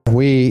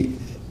We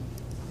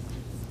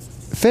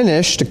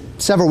finished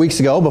several weeks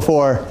ago,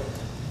 before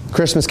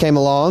Christmas came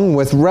along,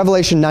 with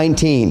Revelation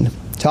 19,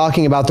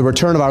 talking about the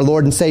return of our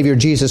Lord and Savior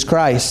Jesus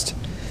Christ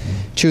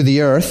to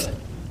the earth.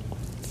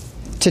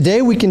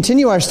 Today we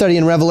continue our study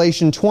in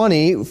Revelation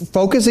 20,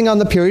 focusing on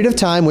the period of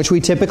time which we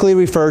typically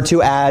refer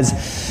to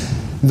as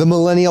the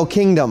millennial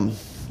kingdom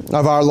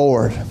of our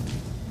Lord.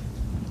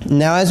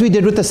 Now, as we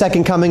did with the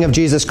second coming of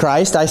Jesus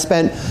Christ, I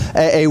spent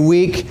a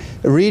week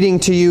reading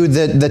to you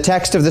the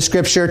text of the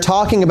Scripture,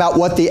 talking about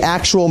what the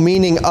actual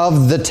meaning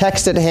of the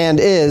text at hand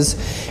is.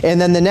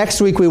 And then the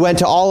next week we went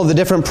to all of the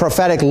different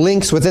prophetic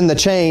links within the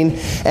chain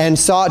and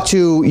sought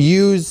to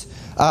use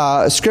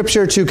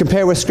Scripture to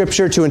compare with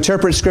Scripture, to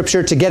interpret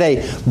Scripture, to get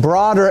a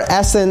broader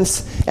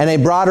essence and a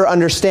broader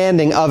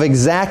understanding of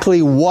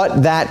exactly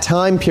what that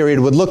time period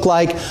would look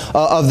like,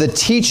 of the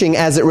teaching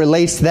as it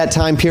relates to that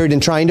time period,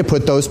 and trying to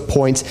put those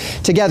points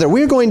together.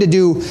 We're going to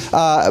do,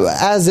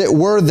 as it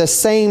were, the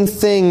same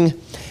thing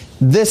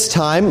this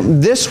time.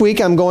 This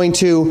week I'm going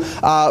to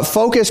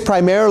focus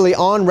primarily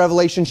on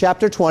Revelation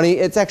chapter 20.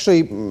 It's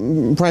actually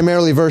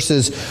primarily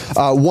verses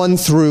 1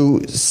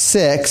 through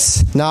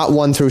 6, not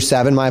 1 through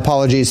 7. My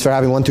apologies for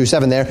having 1 through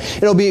 7 there.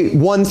 It'll be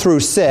 1 through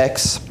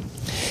 6.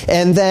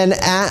 And then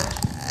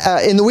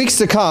in the weeks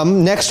to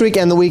come, next week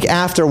and the week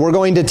after, we're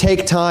going to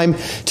take time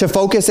to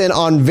focus in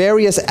on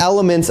various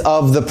elements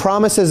of the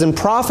promises and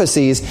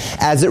prophecies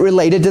as it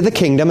related to the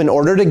kingdom, in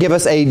order to give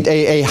us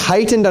a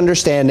heightened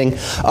understanding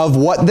of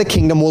what the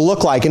kingdom will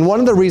look like. And one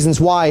of the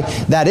reasons why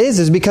that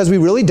is because we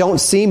really don't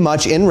see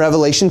much in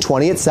Revelation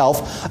 20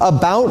 itself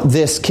about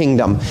this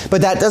kingdom.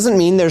 But that doesn't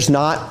mean there's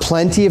not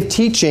plenty of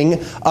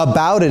teaching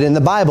about it in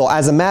the Bible.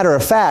 As a matter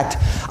of fact,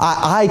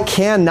 I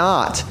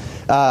cannot...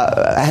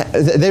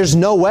 there's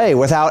no way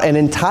without an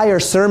entire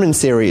sermon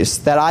series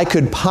that I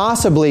could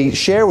possibly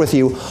share with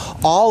you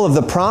all of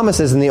the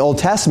promises in the Old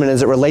Testament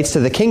as it relates to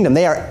the kingdom.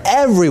 They are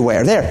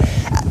everywhere.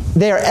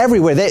 They are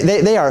everywhere.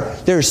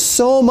 There's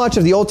so much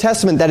of the Old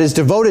Testament that is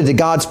devoted to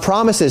God's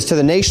promises to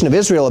the nation of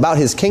Israel about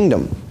His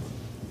kingdom,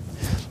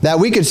 that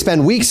we could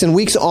spend weeks and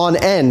weeks on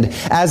end.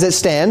 As it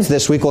stands,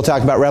 this week we'll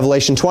talk about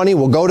Revelation 20.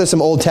 We'll go to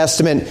some Old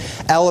Testament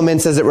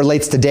elements as it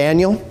relates to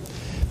Daniel,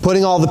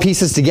 putting all the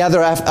pieces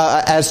together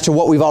as to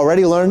what we've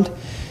already learned.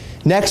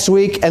 Next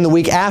week and the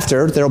week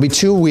after, there will be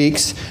 2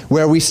 weeks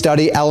where we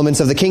study elements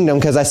of the kingdom,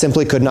 because I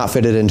simply could not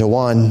fit it into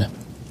one.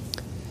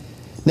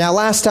 Now,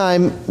 last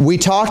time we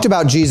talked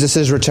about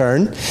Jesus'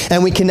 return,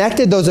 and we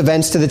connected those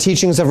events to the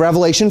teachings of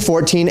Revelation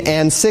 14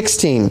 and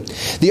 16.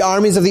 The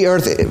armies of the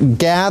earth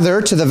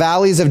gather to the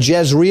valleys of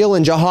Jezreel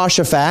and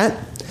Jehoshaphat.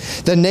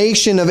 The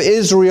nation of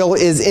Israel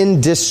is in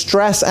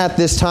distress at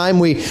this time.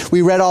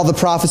 We read all the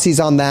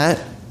prophecies on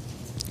that.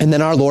 And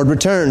then our Lord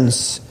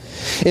returns.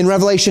 In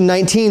Revelation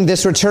 19,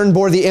 this return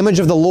bore the image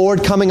of the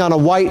Lord coming on a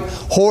white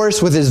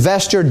horse, with his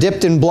vesture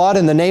dipped in blood,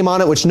 and the name on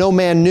it which no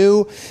man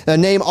knew, a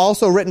name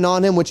also written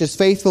on him which is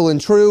faithful and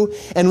true.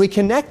 And we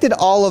connected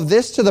all of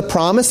this to the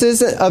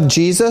promises of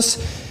Jesus,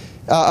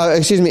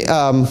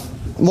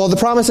 the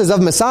promises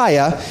of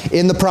Messiah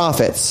in the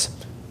prophets.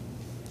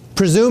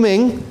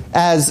 Presuming,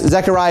 as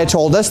Zechariah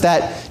told us,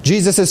 that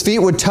Jesus' feet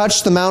would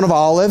touch the Mount of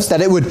Olives, that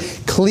it would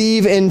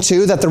cleave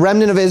into, that the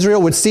remnant of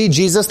Israel would see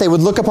Jesus, they would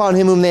look upon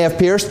him whom they have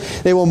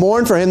pierced, they will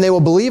mourn for him, they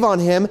will believe on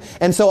him,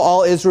 and so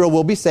all Israel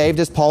will be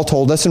saved, as Paul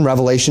told us in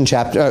Romans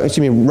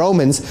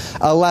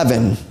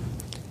 11.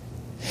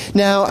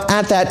 Now,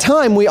 at that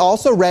time, we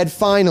also read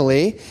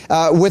finally,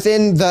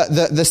 within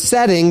the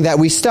setting that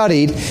we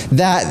studied,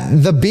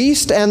 that the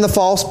beast and the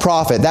false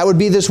prophet, that would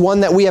be this one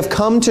that we have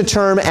come to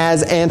term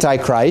as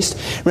Antichrist.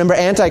 Remember,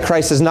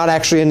 Antichrist is not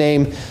actually a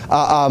name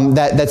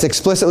that's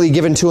explicitly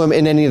given to him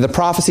in any of the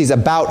prophecies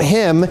about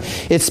him.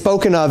 It's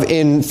spoken of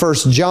in 1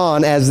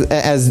 John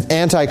as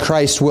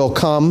Antichrist will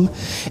come.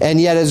 And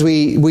yet, as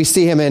we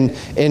see him in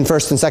 1 and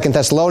 2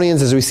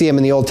 Thessalonians, as we see him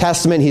in the Old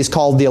Testament, he's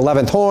called the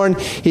 11th horn.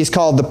 He's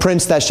called the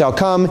prince that shall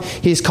come.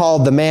 He's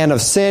called the man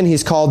of sin.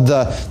 He's called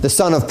the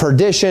son of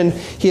perdition.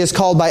 He is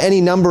called by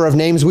any number of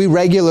names. We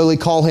regularly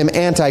call him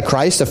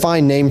Antichrist, a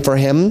fine name for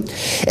him.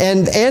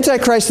 And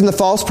Antichrist and the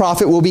false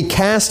prophet will be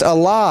cast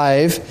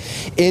alive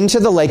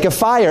into the lake of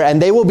fire.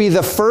 And they will be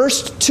the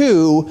first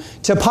two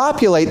to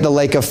populate the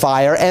lake of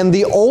fire, and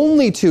the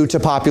only two to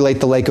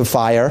populate the lake of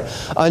fire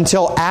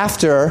until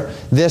after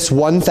this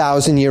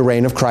 1,000-year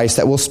reign of Christ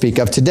that we'll speak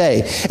of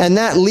today. And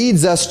that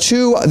leads us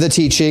to the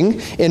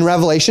teaching in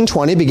Revelation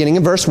 20, beginning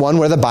in verse 1,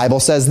 where the Bible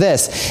says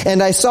this: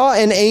 "And I saw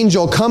an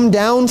angel come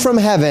down from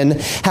heaven,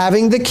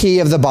 having the key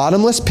of the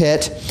bottomless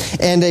pit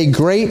and a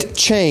great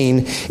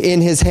chain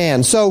in his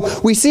hand." So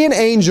we see an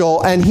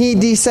angel, and he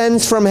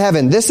descends from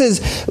heaven. This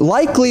is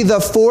likely the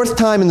 4th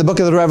time in the book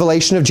of the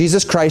Revelation of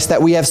Jesus Christ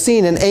that we have seen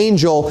an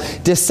angel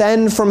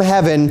descend from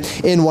heaven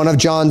in one of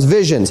John's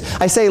visions.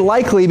 I say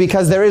likely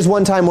because there is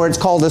one time where it's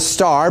called a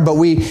star, but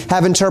we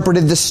have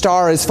interpreted the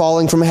star as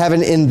falling from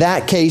heaven in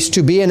that case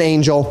to be an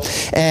angel,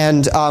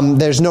 and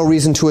there's no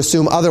reason to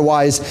assume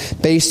otherwise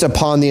based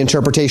upon the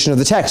interpretation of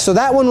the text. So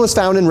that one was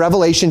found in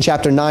Revelation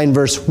chapter 9,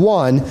 verse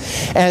 1.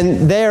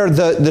 And there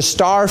the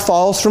star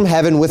falls from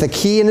heaven with a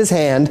key in his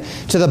hand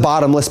to the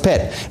bottomless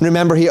pit. And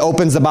remember, he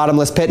opens the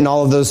bottomless pit, and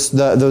all of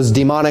those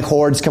demonic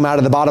hordes come out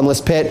of the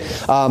bottomless pit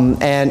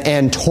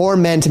and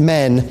torment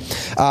men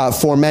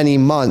for many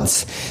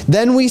months.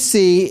 Then we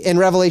see in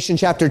Revelation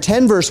chapter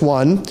 10, verse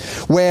 1,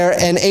 where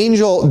an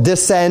angel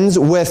descends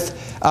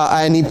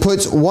and he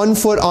puts 1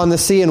 foot on the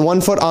sea and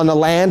 1 foot on the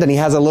land, and he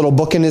has a little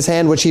book in his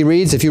hand which he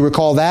reads, if you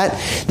recall that.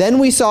 Then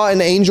we saw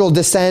an angel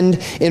descend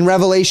in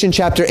Revelation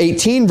chapter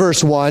 18,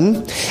 verse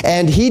 1,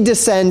 and he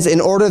descends in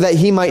order that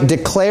he might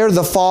declare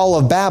the fall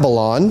of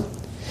Babylon.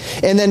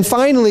 And then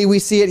finally, we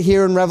see it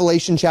here in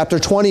Revelation chapter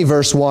 20,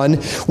 verse 1,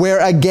 where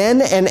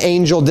again an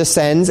angel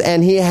descends,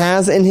 and he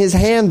has in his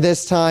hand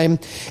this time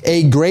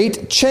a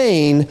great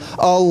chain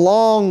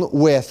along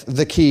with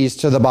the keys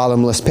to the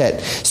bottomless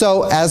pit.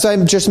 So, as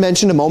I just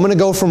mentioned a moment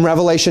ago from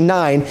Revelation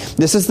 9,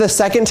 this is the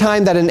second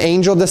time that an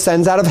angel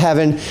descends out of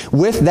heaven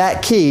with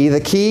that key,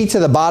 the key to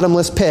the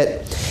bottomless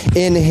pit,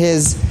 in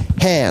his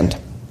hand.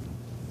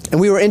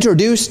 And we were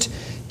introduced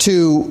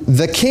to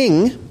the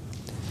king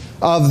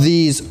of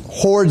these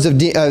hordes of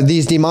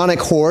these demonic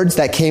hordes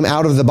that came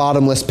out of the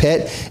bottomless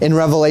pit in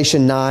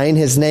Revelation 9.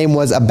 His name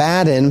was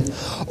Abaddon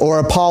or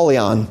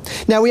Apollyon.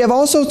 Now, we have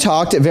also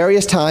talked at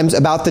various times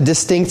about the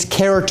distinct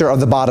character of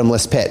the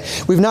bottomless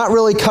pit. We've not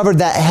really covered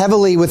that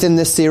heavily within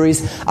this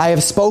series. I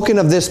have spoken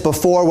of this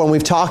before when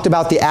we've talked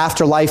about the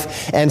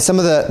afterlife and some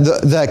of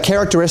the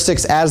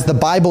characteristics as the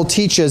Bible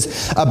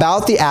teaches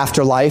about the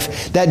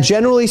afterlife, that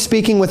generally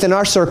speaking within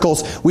our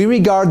circles, we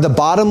regard the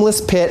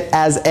bottomless pit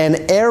as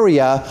an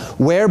area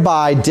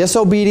whereby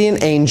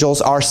disobedient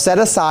angels are set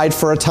aside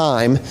for a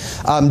time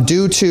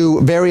due to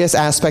various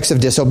aspects of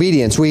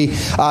disobedience. We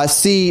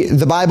see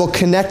the Bible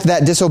connect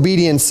that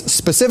disobedience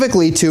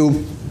specifically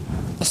to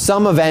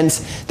some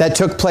events that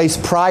took place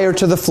prior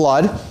to the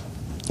flood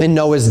in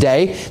Noah's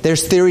day.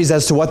 There's theories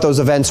as to what those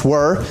events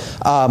were,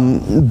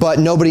 but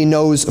nobody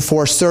knows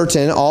for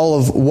certain all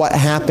of what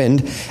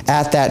happened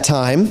at that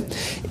time.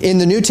 In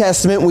the New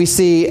Testament, we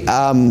see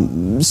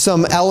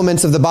some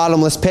elements of the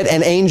bottomless pit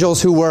and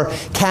angels who were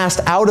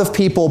cast out of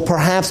people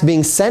perhaps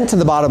being sent to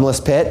the bottomless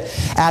pit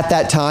at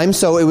that time.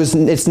 So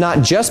it's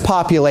not just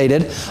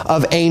populated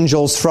of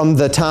angels from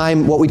the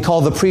time, what we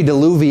call the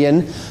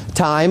pre-diluvian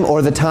time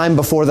or the time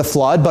before the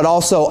flood, but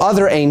also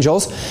other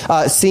angels,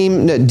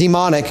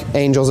 demonic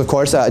angels, of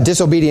course,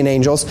 disobedient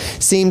angels,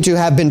 seem to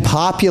have been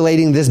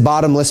populating this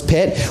bottomless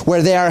pit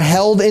where they are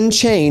held in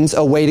chains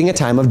awaiting a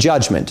time of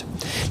judgment.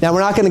 Now, we're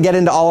not going to get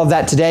into all of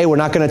that today. We're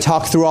not going to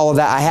talk through all of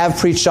that. I have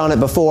preached on it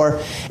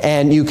before,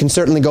 and you can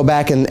certainly go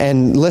back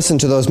and listen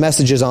to those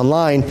messages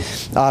online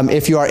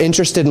if you are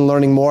interested in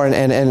learning more,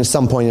 and at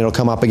some point it'll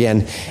come up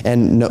again,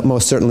 and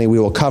most certainly we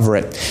will cover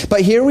it.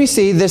 But here we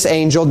see this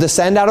angel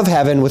descend out of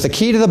heaven with a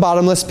key to the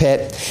bottomless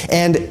pit,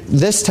 and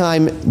this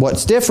time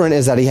what's different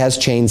is that he has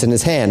chains in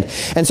his hand.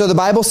 And so the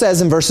Bible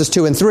says in verses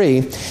 2 and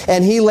 3,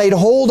 "And he laid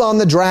hold on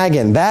the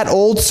dragon, that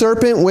old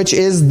serpent which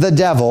is the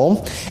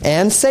devil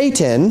and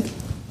Satan,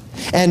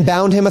 and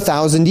bound him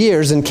 1,000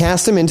 years, and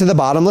cast him into the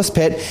bottomless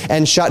pit,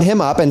 and shut him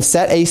up, and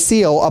set a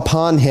seal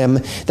upon him,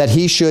 that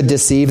he should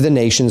deceive the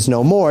nations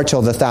no more,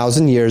 till the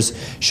 1,000 years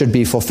should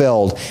be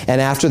fulfilled.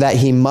 And after that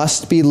he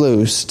must be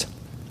loosed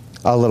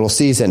a little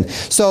season."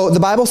 So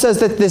the Bible says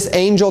that this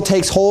angel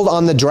takes hold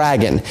on the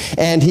dragon,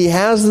 and he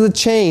has the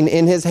chain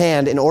in his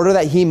hand in order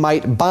that he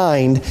might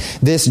bind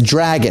this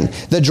dragon.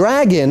 The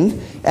dragon,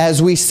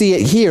 as we see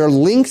it here,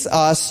 links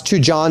us to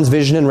John's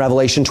vision in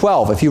Revelation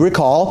 12. If you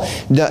recall,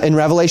 in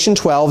Revelation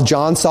 12,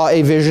 John saw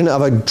a vision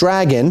of a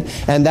dragon,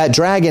 and that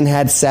dragon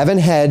had 7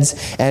 heads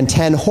and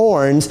 10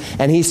 horns,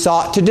 and he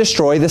sought to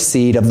destroy the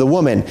seed of the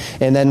woman.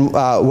 And then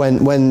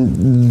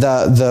when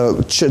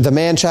the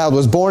man-child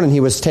was born and he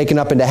was taken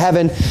up into heaven,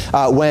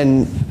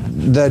 when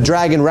the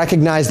dragon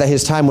recognized that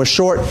his time was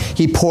short,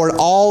 he poured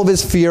all of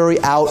his fury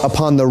out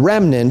upon the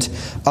remnant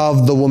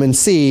of the woman's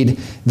seed.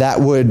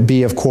 That would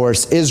be, of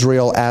course,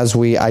 Israel as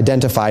we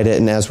identified it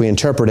and as we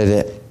interpreted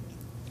it.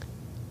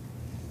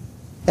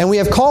 And we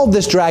have called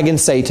this dragon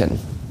Satan,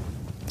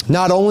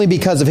 not only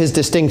because of his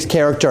distinct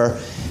character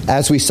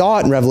as we saw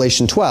it in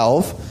Revelation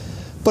 12,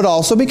 but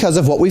also because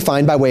of what we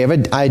find by way of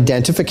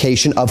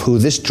identification of who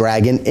this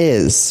dragon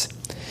is.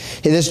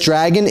 This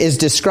dragon is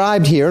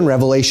described here in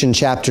Revelation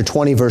chapter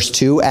 20, verse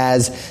 2,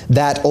 as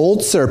that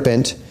old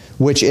serpent,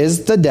 which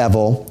is the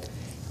devil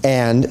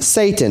and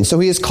Satan. So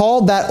he is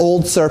called that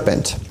old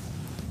serpent.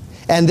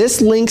 And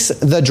this links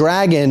the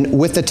dragon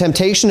with the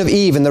temptation of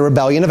Eve and the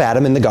rebellion of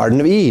Adam in the Garden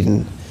of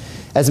Eden.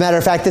 As a matter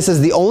of fact, this is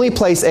the only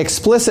place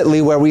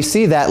explicitly where we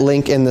see that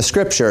link in the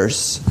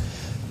Scriptures.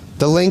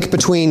 The link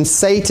between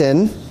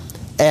Satan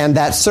and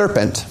that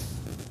serpent.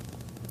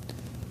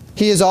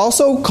 He is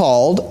also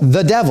called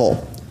the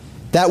devil.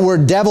 That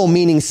word devil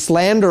meaning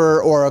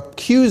slanderer or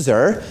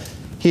accuser.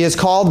 He is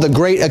called the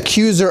great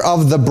accuser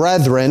of the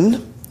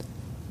brethren.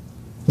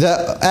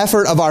 The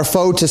effort of our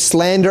foe to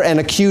slander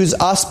and accuse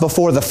us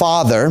before the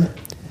Father.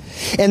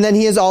 And then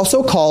he is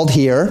also called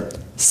here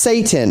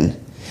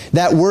Satan,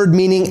 that word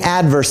meaning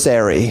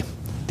adversary.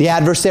 The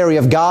adversary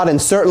of God,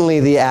 and certainly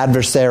the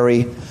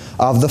adversary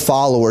of the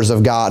followers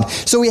of God.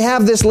 So we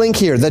have this link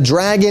here. The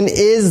dragon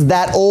is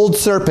that old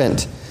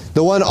serpent,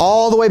 the one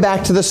all the way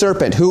back to the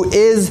serpent, who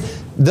is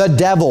the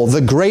devil,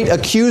 the great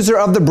accuser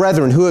of the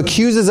brethren, who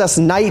accuses us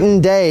night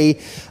and day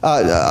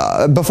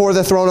before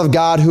the throne of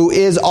God, who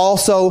is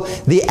also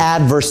the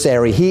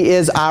adversary. He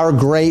is our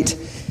great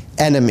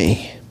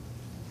enemy.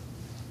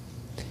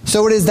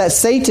 So it is that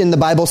Satan, the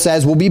Bible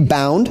says, will be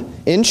bound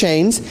in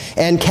chains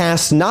and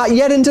cast not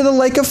yet into the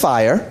lake of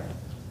fire.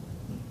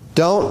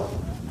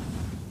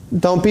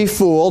 Don't be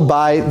fooled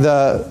by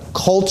the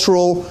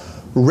cultural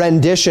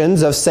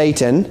renditions of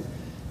Satan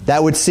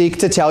that would seek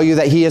to tell you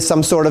that he is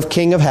some sort of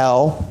king of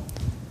hell,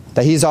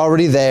 that he's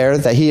already there,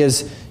 that he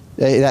is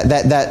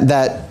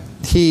that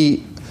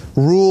he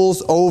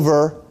rules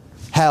over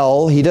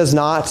hell. He does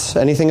not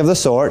anything of the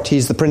sort.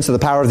 He's the prince of the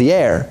power of the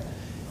air.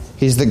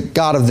 He's the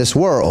god of this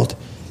world.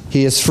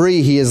 He is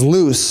free, he is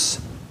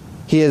loose.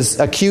 He is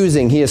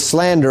accusing, he is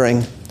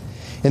slandering.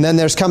 And then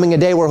there's coming a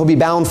day where he'll be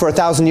bound for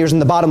 1,000 years in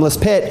the bottomless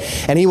pit,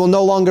 and he will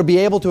no longer be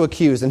able to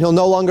accuse, and he'll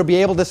no longer be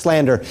able to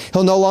slander.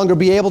 He'll no longer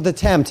be able to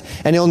tempt,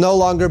 and he'll no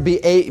longer be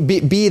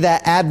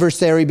that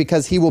adversary,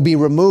 because he will be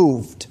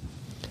removed.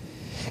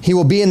 He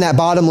will be in that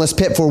bottomless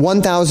pit for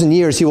 1,000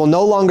 years. He will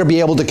no longer be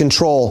able to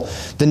control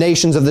the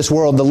nations of this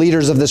world, the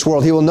leaders of this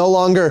world. He will no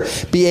longer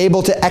be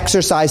able to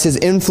exercise his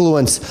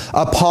influence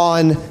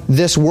upon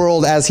this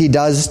world as he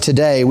does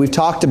today. We've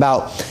talked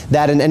about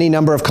that in any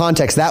number of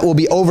contexts. That will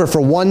be over for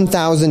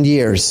 1,000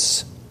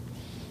 years.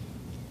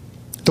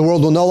 The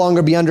world will no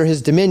longer be under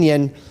his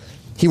dominion.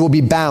 He will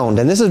be bound.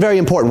 And this is very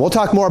important. We'll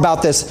talk more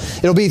about this.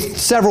 It'll be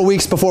several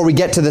weeks before we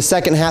get to the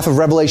second half of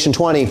Revelation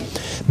 20.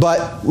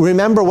 But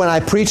remember when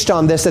I preached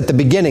on this at the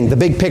beginning, the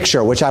big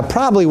picture, which I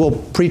probably will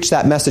preach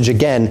that message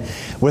again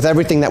with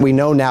everything that we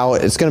know now.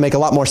 It's going to make a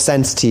lot more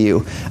sense to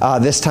you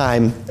this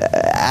time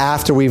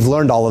after we've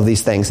learned all of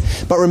these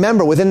things. But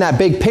remember, within that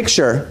big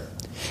picture,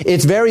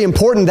 it's very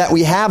important that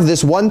we have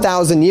this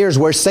 1,000 years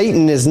where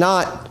Satan is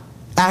not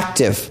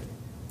active.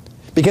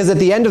 Because at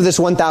the end of this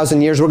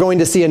 1,000 years, we're going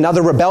to see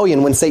another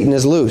rebellion when Satan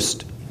is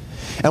loosed.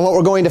 And what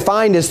we're going to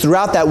find is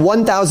throughout that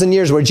 1,000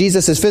 years where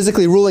Jesus is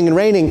physically ruling and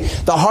reigning,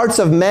 the hearts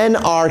of men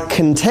are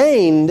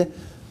contained,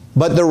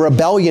 but the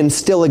rebellion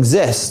still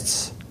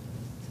exists.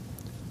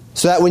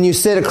 So that when you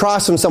sit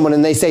across from someone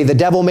and they say, "The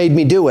devil made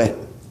me do it,"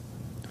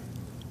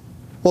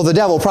 well, the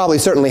devil probably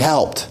certainly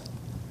helped.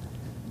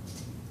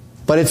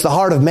 But it's the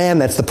heart of man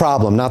that's the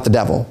problem, not the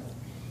devil.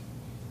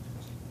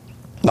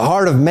 The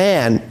heart of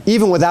man,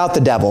 even without the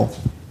devil,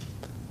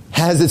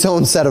 has its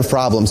own set of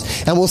problems.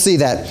 And we'll see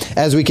that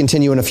as we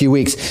continue in a few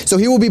weeks. So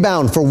he will be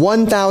bound for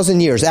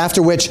 1,000 years,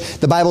 after which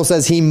the Bible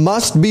says he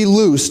must be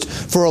loosed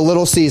for a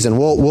little season.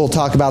 We'll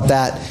talk about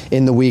that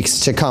in the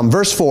weeks to come.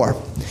 Verse 4.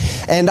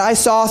 And I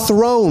saw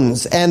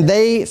thrones, and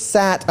they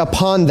sat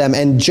upon them,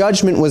 and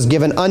judgment was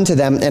given unto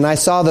them. And I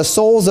saw the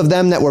souls of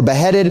them that were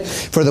beheaded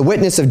for the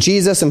witness of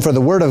Jesus and for the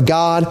word of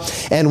God,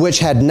 and which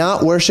had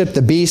not worshipped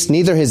the beast,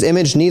 neither his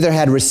image, neither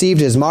had received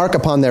his mark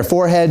upon their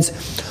foreheads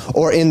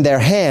or in their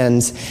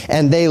hands.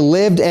 And they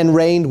lived and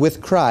reigned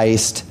with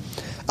Christ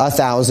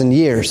 1,000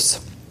 years.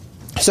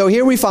 So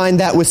here we find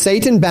that with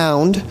Satan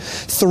bound,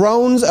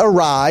 thrones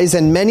arise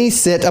and many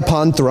sit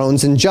upon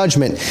thrones in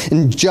judgment.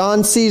 And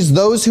John sees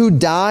those who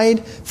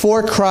died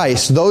for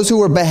Christ, those who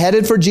were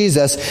beheaded for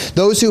Jesus,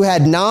 those who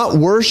had not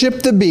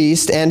worshipped the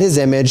beast and his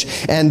image,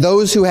 and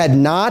those who had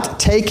not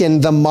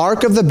taken the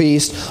mark of the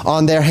beast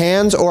on their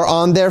hands or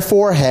on their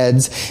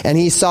foreheads, and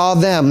he saw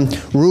them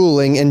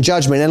ruling in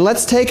judgment. And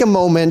let's take a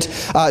moment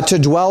to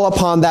dwell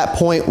upon that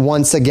point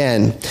once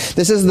again.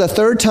 This is the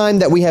third time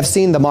that we have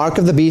seen the mark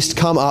of the beast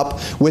come up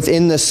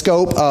within the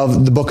scope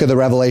of the book of the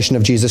Revelation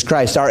of Jesus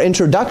Christ. Our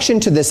introduction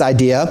to this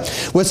idea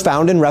was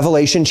found in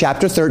Revelation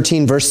chapter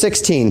 13, verse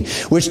 16,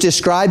 which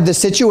described the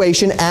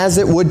situation as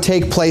it would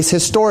take place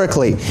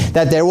historically,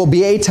 that there will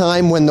be a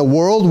time when the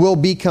world will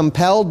be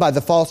compelled by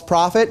the false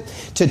prophet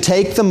to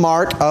take the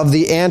mark of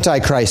the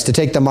Antichrist, to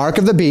take the mark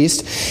of the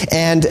beast,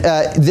 and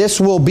this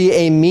will be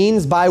a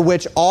means by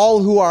which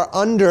all who are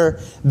under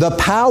the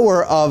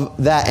power of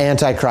that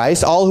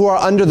Antichrist, all who are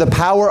under the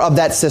power of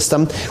that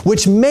system,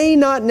 which may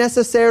not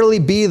necessarily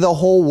be the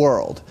whole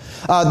world.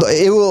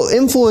 It will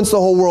influence the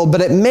whole world,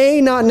 but it may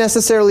not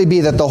necessarily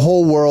be that the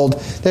whole world,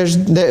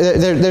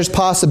 there's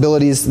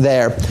possibilities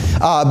there.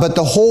 But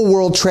the whole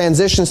world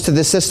transitions to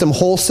this system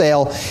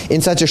wholesale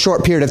in such a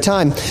short period of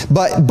time.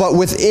 But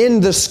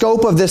within the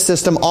scope of this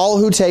system, all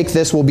who take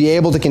this will be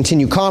able to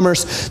continue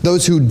commerce.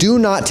 Those who do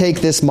not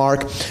take this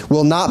mark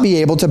will not be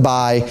able to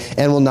buy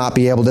and will not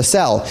be able to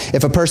sell.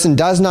 If a person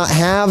does not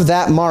have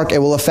that mark, it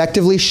will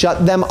effectively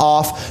shut them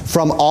off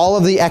from all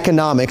of the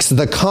economics,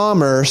 the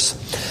commerce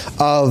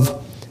of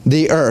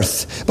the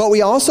earth. But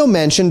we also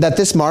mentioned that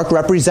this mark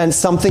represents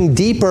something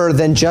deeper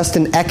than just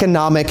an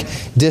economic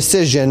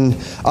decision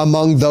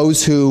among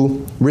those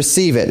who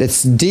receive it.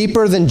 It's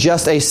deeper than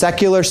just a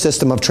secular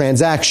system of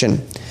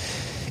transaction.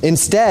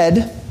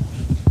 Instead,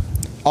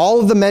 all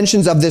of the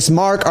mentions of this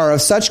mark are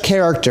of such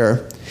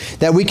character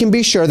that we can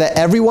be sure that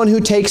everyone who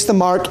takes the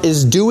mark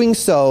is doing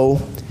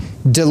so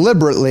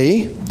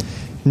deliberately,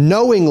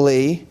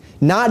 knowingly,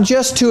 not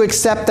just to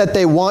accept that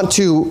they want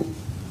to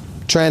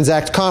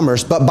transact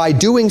commerce, but by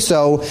doing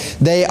so,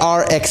 they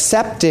are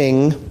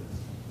accepting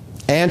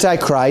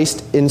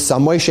Antichrist in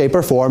some way, shape,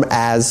 or form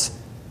as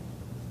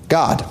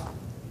God.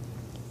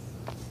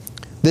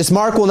 This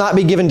mark will not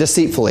be given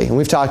deceitfully, and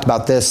we've talked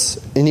about this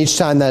in each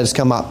time that has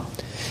come up.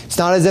 It's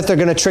not as if they're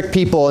going to trick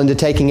people into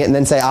taking it and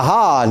then say,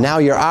 aha, now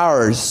you're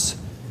ours.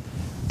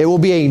 It will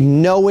be a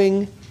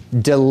knowing,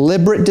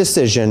 deliberate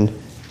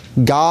decision,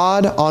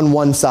 God on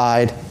one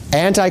side,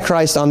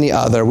 Antichrist on the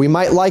other. We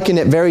might liken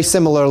it very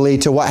similarly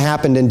to what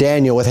happened in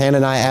Daniel with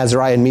Hananiah,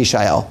 Azariah, and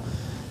Mishael.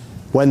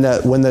 When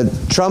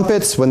the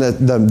trumpets, when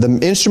the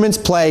instruments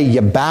play,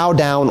 you bow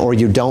down or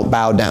you don't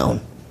bow down.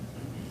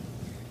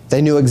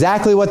 They knew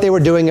exactly what they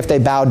were doing if they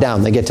bowed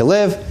down. They get to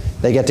live.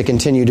 They get to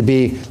continue to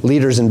be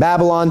leaders in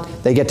Babylon.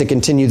 They get to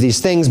continue these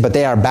things, but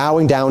they are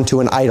bowing down to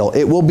an idol.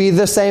 It will be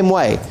the same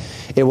way.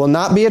 It will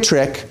not be a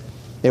trick.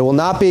 It will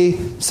not be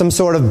some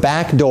sort of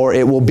back door.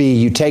 It will be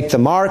you take the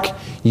mark.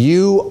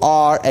 You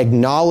are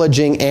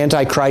acknowledging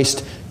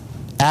Antichrist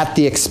at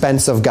the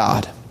expense of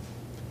God.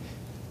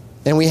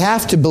 And we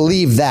have to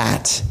believe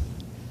that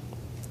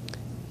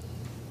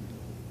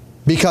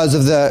because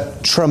of the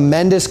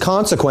tremendous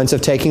consequence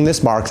of taking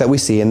this mark that we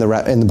see in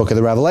the book of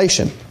the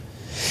Revelation.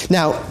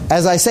 Now,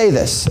 as I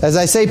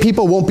say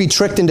people won't be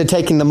tricked into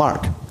taking the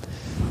mark.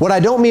 What I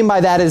don't mean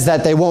by that is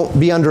that they won't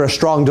be under a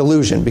strong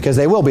delusion, because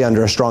they will be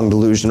under a strong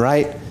delusion,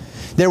 right?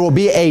 There will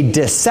be a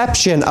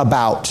deception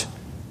about,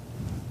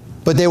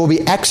 but they will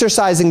be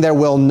exercising their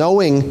will,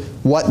 knowing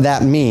what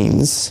that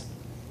means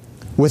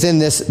within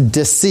this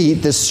deceit,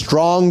 this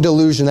strong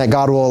delusion that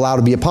God will allow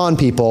to be upon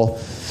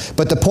people.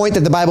 But the point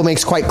that the Bible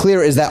makes quite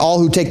clear is that all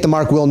who take the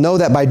mark will know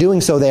that by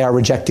doing so they are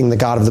rejecting the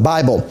God of the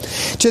Bible.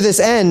 To this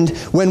end,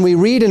 when we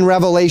read in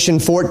Revelation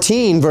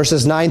 14,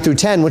 verses 9 through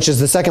 10, which is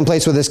the second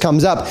place where this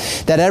comes up,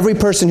 that every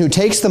person who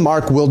takes the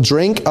mark will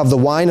drink of the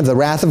wine of the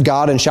wrath of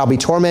God and shall be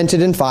tormented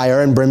in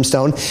fire and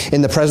brimstone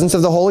in the presence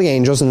of the holy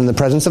angels and in the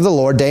presence of the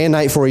Lord day and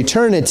night for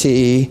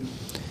eternity.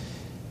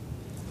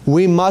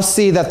 We must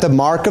see that the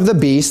mark of the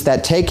beast,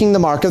 that taking the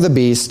mark of the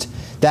beast,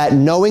 that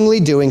knowingly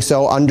doing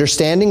so,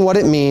 understanding what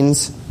it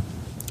means,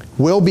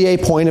 will be a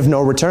point of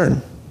no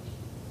return.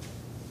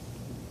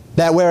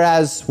 That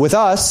whereas with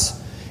us,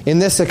 in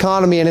this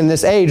economy and in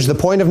this age, the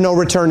point of no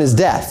return is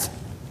death.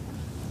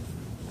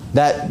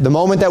 That the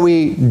moment that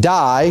we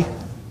die,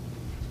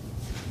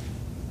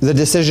 the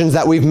decisions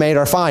that we've made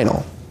are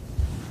final.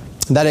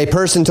 That a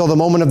person till the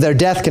moment of their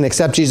death can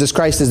accept Jesus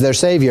Christ as their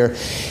Savior.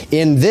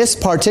 In this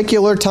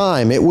particular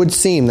time, it would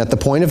seem that the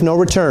point of no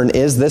return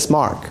is this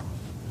mark.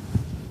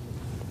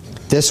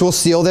 This will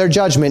seal their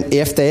judgment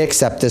if they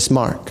accept this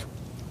mark.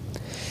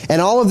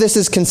 And all of this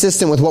is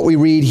consistent with what we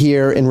read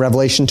here in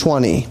Revelation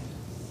 20.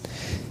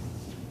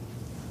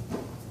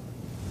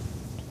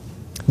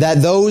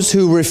 That those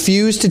who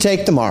refuse to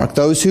take the mark,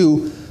 those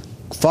who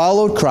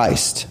followed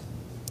Christ,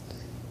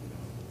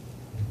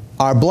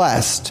 are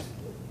blessed.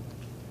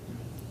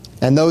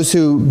 And those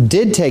who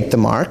did take the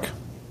mark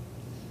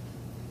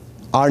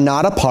are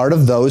not a part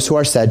of those who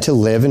are said to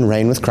live and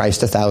reign with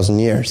Christ 1,000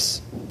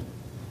 years.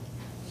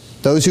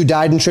 Those who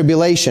died in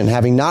tribulation,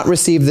 having not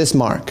received this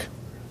mark,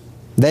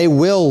 they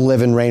will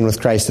live and reign with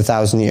Christ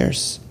 1,000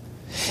 years.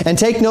 And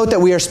take note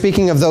that we are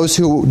speaking of those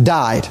who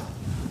died,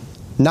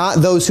 not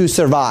those who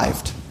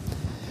survived.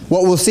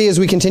 What we'll see as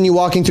we continue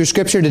walking through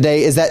Scripture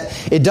today is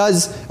that it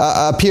does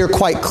appear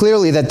quite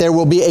clearly that there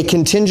will be a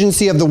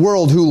contingency of the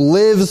world who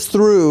lives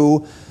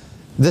through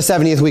the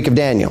 70th week of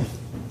Daniel.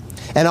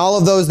 And all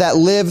of those that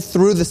live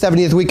through the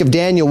 70th week of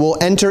Daniel will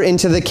enter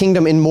into the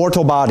kingdom in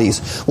mortal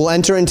bodies, will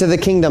enter into the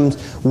kingdom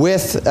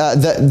with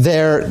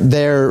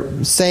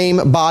their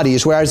same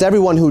bodies, whereas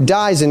everyone who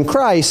dies in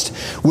Christ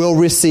will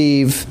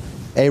receive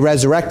a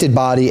resurrected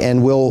body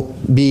and will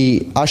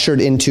be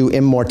ushered into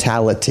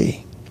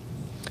immortality.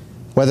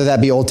 Whether that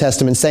be Old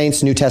Testament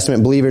saints, New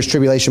Testament believers,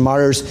 tribulation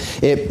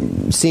martyrs,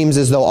 it seems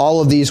as though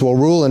all of these will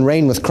rule and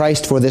reign with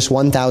Christ for this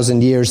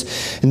 1,000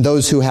 years. And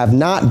those who have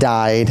not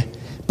died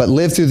but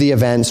live through the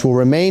events will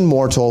remain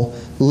mortal,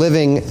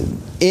 living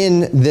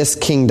in this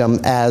kingdom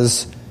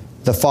as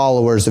the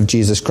followers of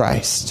Jesus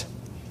Christ.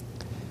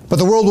 But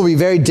the world will be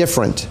very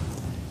different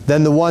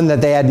than the one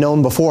that they had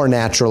known before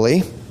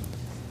naturally,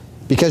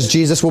 because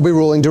Jesus will be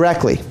ruling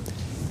directly,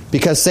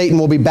 because Satan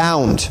will be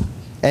bound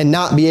and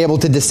not be able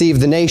to deceive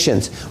the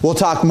nations. We'll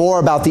talk more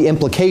about the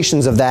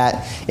implications of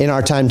that in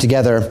our time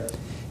together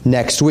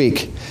next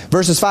week.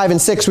 Verses 5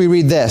 and 6, we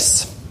read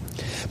this.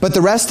 But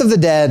the rest of the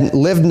dead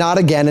lived not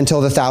again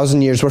until the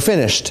 1,000 years were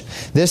finished.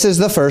 This is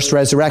the first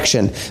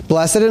resurrection.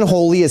 Blessed and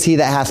holy is he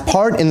that hath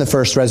part in the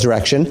first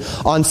resurrection.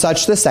 On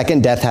such the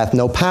second death hath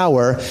no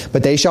power,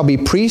 but they shall be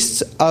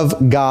priests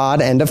of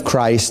God and of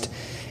Christ,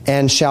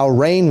 and shall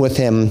reign with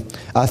him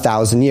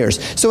 1,000 years.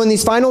 So in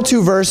these final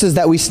two verses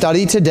that we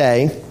study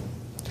today,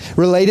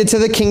 related to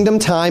the kingdom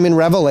time in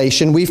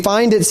Revelation, we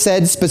find it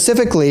said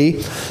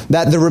specifically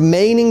that the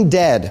remaining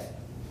dead,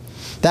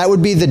 that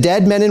would be the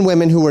dead men and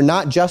women who were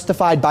not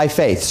justified by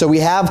faith. So we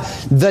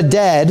have the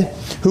dead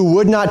who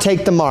would not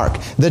take the mark,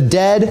 the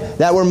dead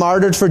that were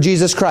martyred for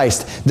Jesus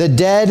Christ, the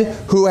dead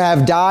who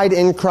have died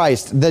in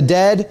Christ, the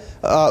dead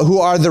who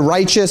are the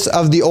righteous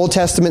of the Old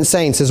Testament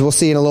saints, as we'll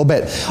see in a little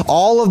bit.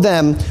 All of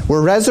them were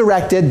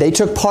resurrected. They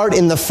took part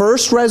in the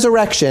first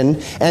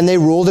resurrection, and they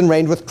ruled and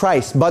reigned with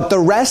Christ. But the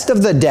rest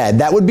of the dead,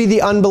 that would be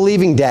the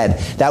unbelieving dead,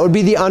 that would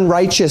be the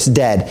unrighteous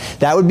dead,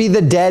 that would be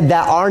the dead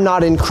that are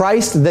not in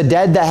Christ, the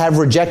dead that have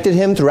rejected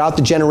Him throughout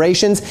the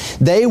generations,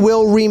 they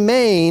will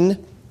remain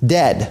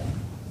dead.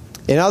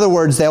 In other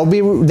words, they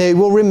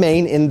will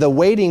remain in the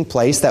waiting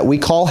place that we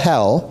call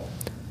hell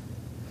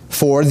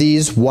for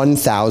these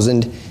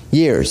 1,000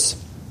 years.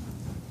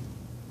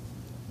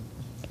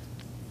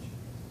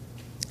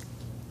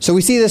 So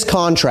we see this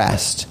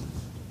contrast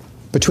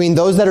between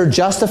those that are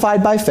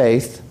justified by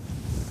faith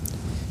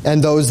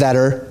and those that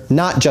are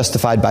not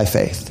justified by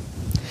faith.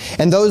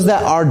 And those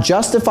that are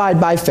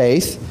justified by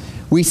faith,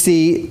 we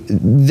see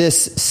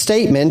this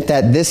statement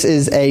that this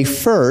is a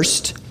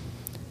first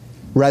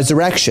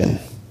resurrection.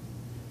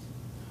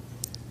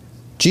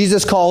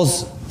 Jesus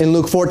calls in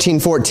Luke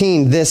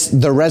 14:14 this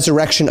the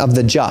resurrection of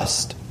the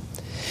just.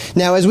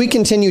 Now, as we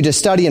continue to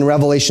study in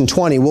Revelation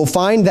 20, we'll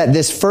find that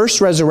this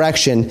first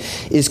resurrection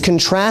is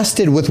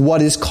contrasted with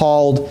what is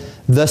called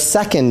the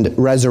second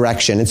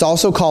resurrection. It's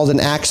also called in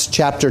Acts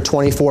chapter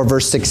 24,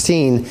 verse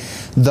 16,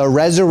 the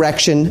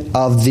resurrection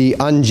of the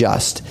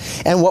unjust.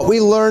 And what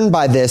we learn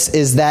by this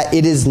is that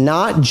it is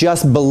not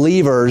just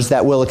believers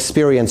that will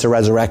experience a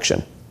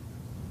resurrection.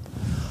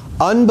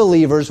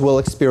 Unbelievers will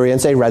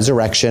experience a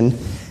resurrection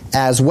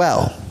as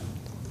well.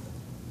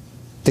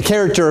 The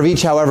character of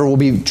each, however, will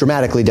be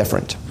dramatically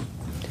different.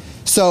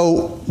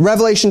 So,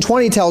 Revelation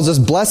 20 tells us,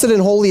 "Blessed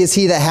and holy is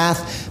he that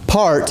hath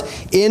part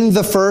in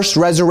the first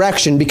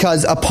resurrection,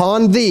 because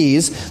upon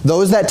these,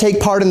 those that take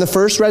part in the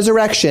first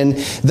resurrection,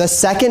 the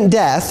second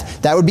death,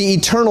 that would be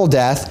eternal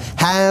death,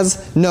 has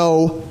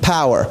no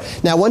power."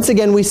 Now, once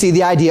again, we see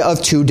the idea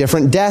of two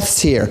different deaths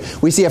here.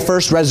 We see a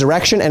first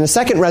resurrection and a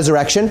second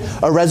resurrection,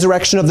 a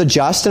resurrection of the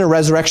just and a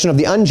resurrection of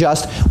the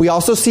unjust. We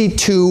also see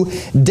two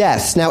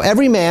deaths. Now,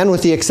 every man,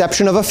 with the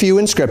exception of a few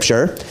in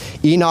Scripture,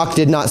 Enoch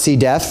did not see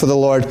death, for the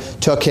Lord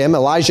took him.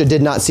 Elijah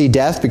did not see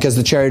death, because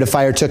the chariot of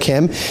fire took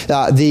him.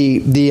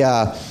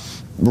 The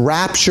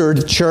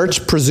raptured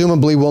church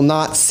presumably will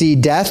not see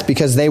death,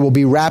 because they will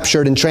be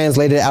raptured and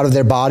translated out of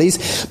their bodies.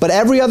 But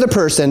every other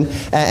person,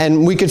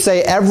 and we could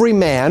say every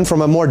man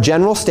from a more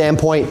general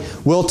standpoint,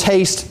 will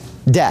taste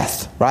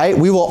death, right?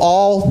 We will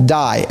all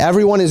die.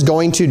 Everyone is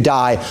going to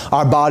die.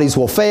 Our bodies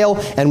will fail,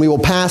 and we will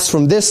pass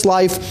from this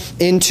life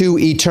into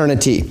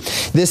eternity.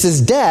 This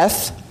is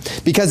death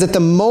because at the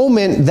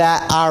moment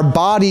that our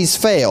bodies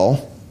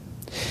fail,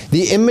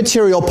 the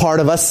immaterial part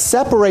of us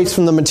separates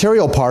from the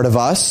material part of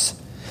us,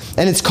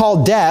 and it's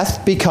called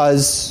death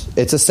because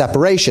it's a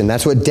separation.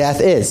 That's what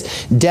death is.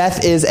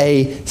 Death is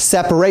a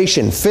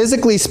separation.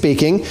 Physically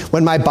speaking,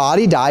 when my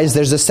body dies,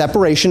 there's a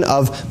separation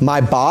of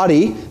my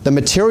body, the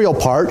material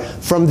part,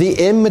 from the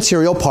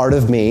immaterial part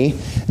of me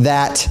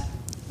that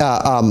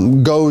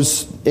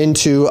goes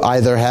into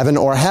either heaven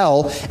or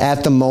hell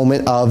at the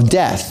moment of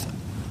death.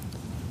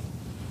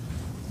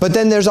 But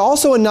then there's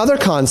also another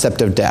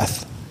concept of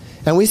death.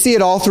 And we see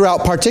it all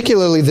throughout,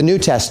 particularly the New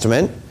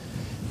Testament.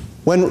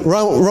 When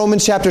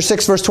Romans chapter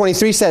 6, verse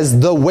 23 says,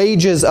 the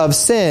wages of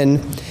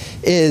sin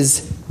is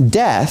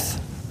death,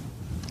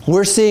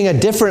 we're seeing a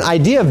different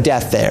idea of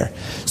death there.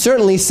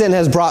 Certainly sin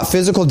has brought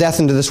physical death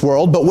into this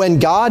world, but when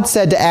God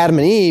said to Adam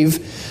and Eve,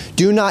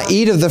 "Do not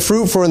eat of the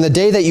fruit, for in the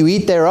day that you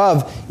eat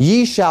thereof,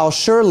 ye shall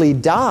surely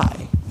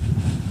die."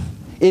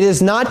 It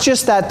is not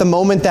just that the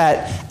moment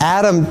that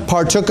Adam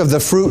partook of the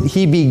fruit,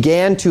 he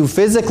began to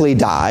physically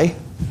die,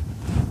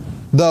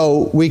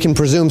 though we can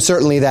presume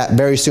certainly that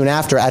very soon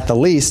after, at the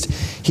least,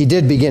 he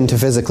did begin to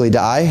physically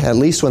die, at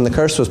least when the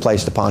curse was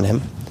placed upon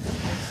him.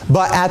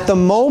 But at the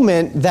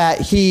moment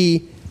that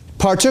he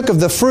partook of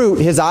the fruit,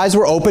 his eyes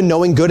were open,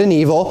 knowing good and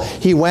evil.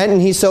 He went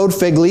and he sowed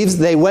fig leaves.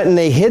 They went and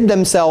they hid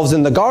themselves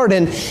in the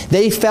garden.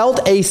 They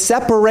felt a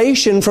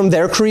separation from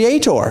their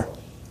Creator.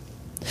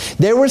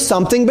 There was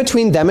something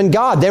between them and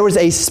God. There was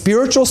a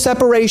spiritual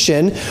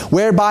separation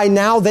whereby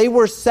now they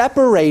were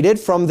separated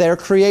from their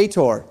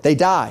Creator. They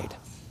died.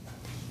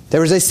 There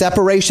was a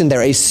separation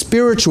there, a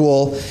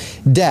spiritual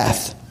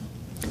death,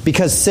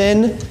 because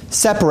sin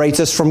separates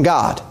us from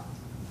God.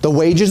 The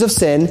wages of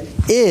sin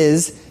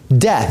is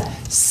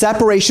death,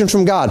 separation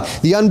from God.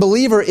 The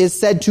unbeliever is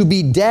said to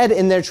be dead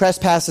in their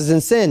trespasses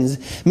and sins,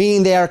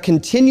 meaning they are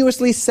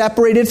continuously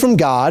separated from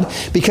God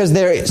because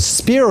their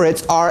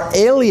spirits are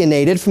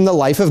alienated from the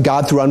life of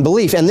God through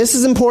unbelief. And this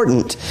is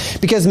important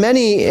because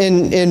many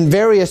in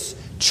various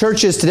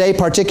churches today,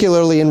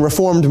 particularly in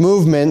Reformed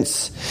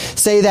movements,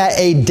 say that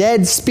a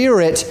dead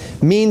spirit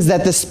means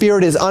that the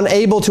spirit is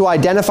unable to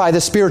identify the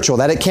spiritual,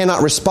 that it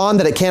cannot respond,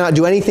 that it cannot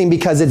do anything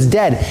because it's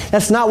dead.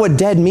 That's not what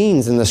dead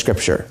means in the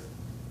Scripture.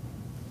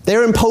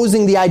 They're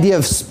imposing the idea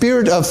of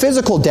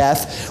physical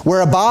death,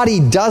 where a body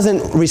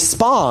doesn't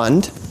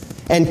respond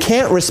and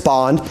can't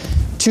respond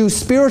to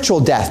spiritual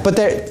death. But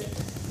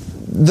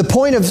the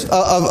point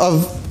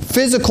of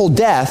physical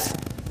death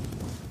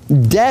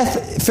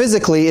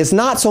physically is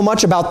not so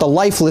much about the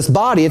lifeless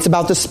body, it's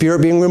about the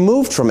spirit being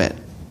removed from it.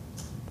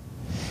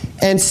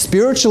 And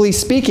spiritually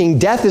speaking,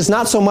 death is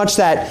not so much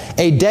that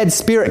a dead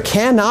spirit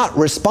cannot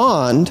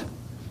respond.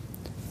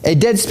 A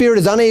dead spirit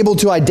is unable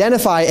to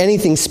identify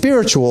anything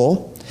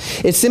spiritual.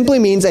 It simply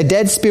means a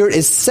dead spirit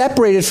is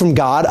separated from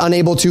God,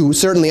 unable to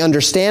certainly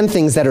understand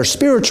things that are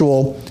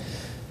spiritual,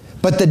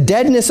 but the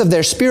deadness of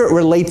their spirit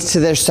relates to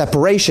their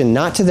separation,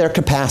 not to their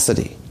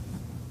capacity.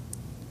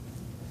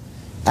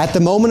 At the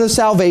moment of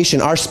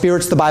salvation, our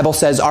spirits, the Bible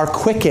says, are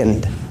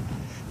quickened.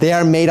 They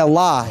are made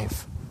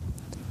alive.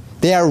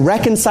 They are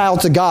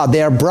reconciled to God.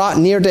 They are brought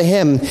near to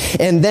Him.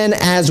 And then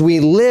as we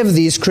live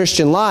these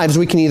Christian lives,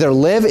 we can either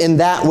live in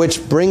that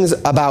which brings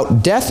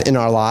about death in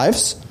our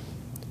lives,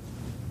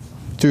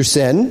 through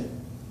sin,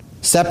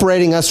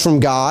 separating us from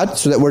God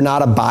so that we're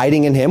not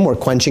abiding in Him. We're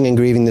quenching and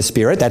grieving the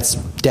Spirit. That's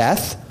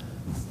death,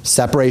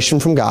 separation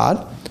from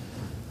God.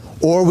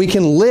 Or we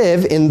can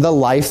live in the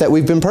life that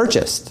we've been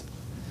purchased.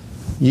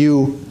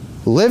 You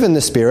live in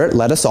the Spirit,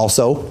 let us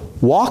also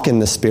walk in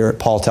the Spirit,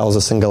 Paul tells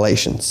us in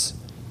Galatians.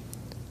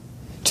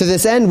 To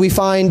this end, we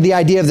find the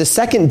idea of the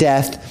second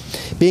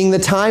death being the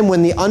time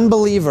when the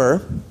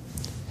unbeliever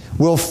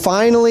will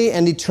finally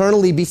and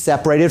eternally be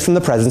separated from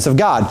the presence of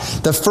God.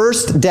 The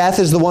first death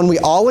is the one we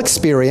all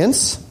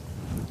experience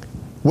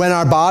when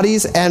our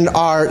bodies and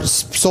our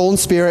soul and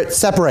spirit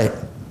separate.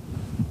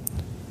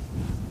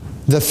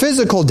 The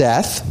physical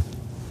death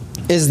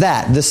is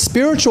that. The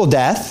spiritual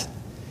death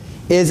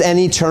is an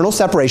eternal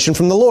separation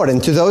from the Lord.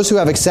 And to those who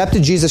have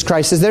accepted Jesus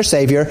Christ as their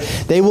Savior,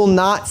 they will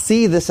not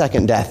see the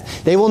second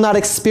death. They will not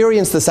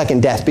experience the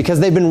second death because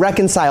they've been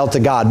reconciled to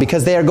God,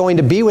 because they are going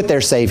to be with their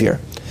Savior.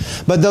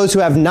 But those who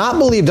have not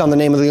believed on the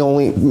name of the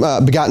only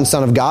begotten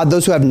Son of God,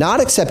 those who have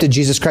not accepted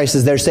Jesus Christ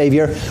as their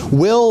Savior,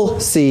 will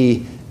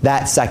see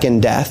that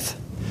second death,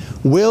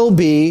 will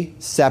be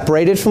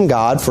separated from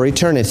God for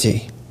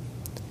eternity.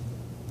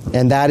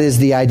 And that is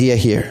the idea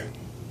here.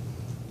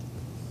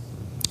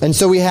 And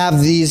so we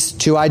have these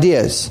two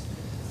ideas.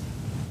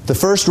 The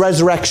first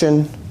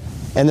resurrection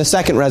and the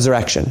second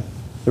resurrection.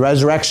 The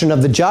resurrection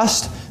of the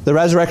just, the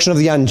resurrection of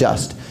the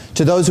unjust.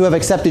 To those who have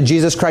accepted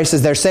Jesus Christ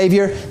as their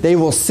Savior, they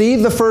will see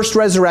the first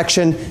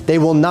resurrection. They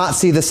will not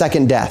see the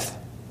second death.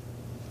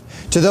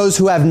 To those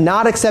who have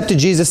not accepted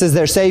Jesus as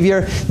their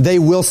Savior, they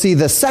will see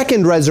the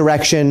second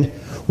resurrection,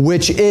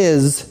 which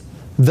is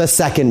the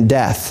second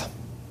death.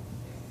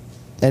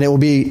 And it will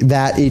be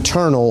that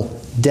eternal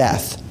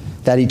death,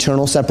 that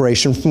eternal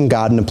separation from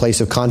God in a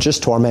place of conscious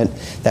torment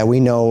that we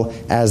know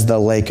as the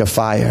lake of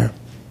fire.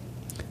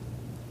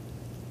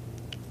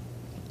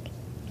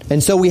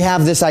 And so we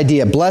have this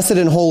idea. Blessed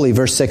and holy,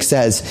 verse 6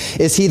 says,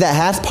 is he that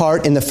hath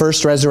part in the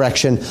first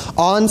resurrection.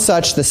 On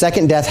such the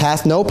second death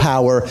hath no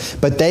power,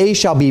 but they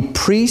shall be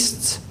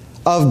priests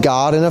of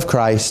God and of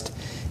Christ,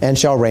 and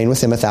shall reign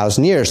with Him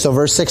 1,000 years. So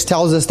verse 6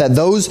 tells us that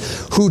those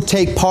who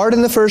take part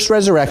in the first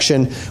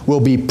resurrection will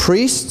be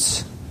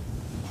priests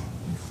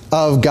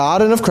of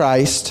God and of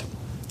Christ,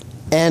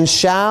 and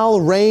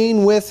shall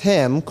reign with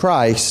Him,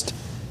 Christ,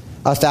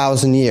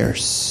 1,000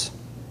 years.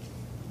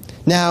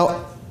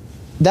 Now,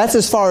 that's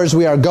as far as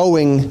we are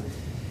going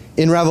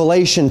in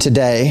Revelation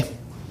today.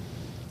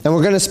 And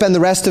we're going to spend the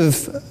rest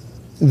of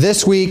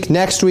this week,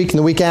 next week, and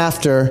the week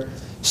after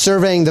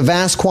surveying the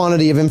vast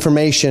quantity of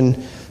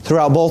information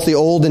throughout both the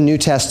Old and New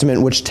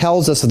Testament, which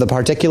tells us of the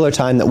particular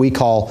time that we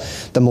call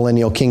the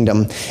millennial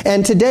kingdom.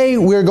 And today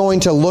we're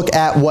going to look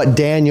at what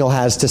Daniel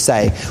has to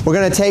say. We're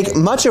going to take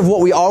much of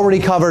what we already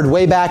covered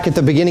way back at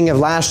the beginning of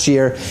last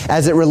year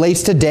as it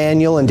relates to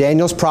Daniel and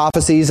Daniel's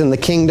prophecies and the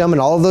kingdom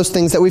and all of those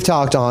things that we've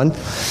talked on.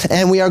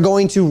 And we are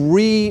going to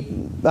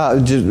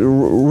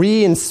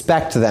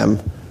re-inspect them,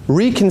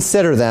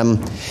 reconsider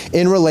them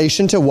in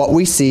relation to what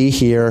we see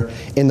here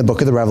in the book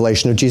of the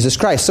Revelation of Jesus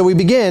Christ. So we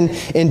begin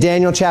in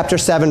Daniel chapter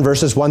 7,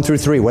 verses 1 through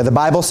 3, where the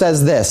Bible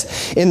says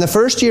this: In the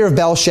first year of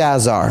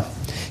Belshazzar,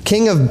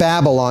 king of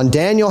Babylon,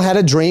 Daniel had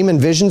a dream and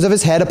visions of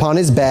his head upon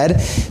his bed.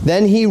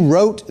 Then he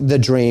wrote the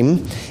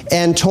dream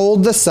and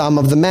told the sum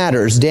of the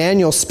matters.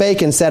 Daniel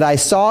spake and said, I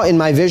saw in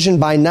my vision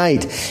by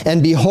night,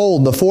 and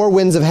behold, the four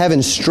winds of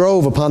heaven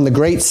strove upon the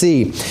great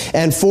sea,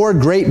 and four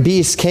great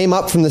beasts came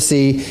up from the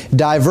sea,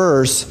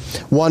 diverse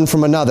one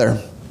from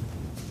another.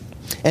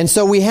 And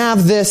so we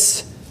have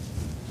this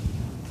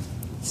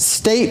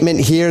statement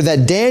here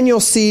that Daniel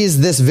sees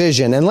this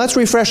vision. And let's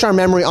refresh our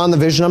memory on the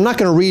vision. I'm not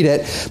going to read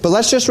it, but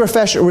let's just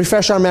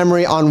refresh our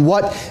memory on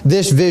what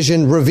this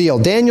vision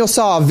revealed. Daniel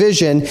saw a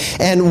vision,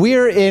 and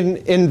we're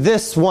in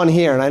this one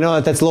here. And I know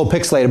that that's a little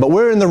pixelated, but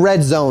we're in the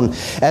red zone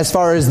as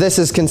far as this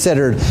is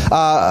considered.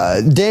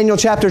 Daniel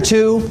chapter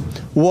 2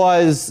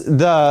 was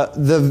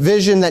the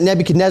vision that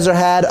Nebuchadnezzar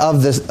had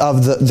of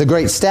the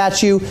great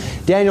statue.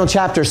 Daniel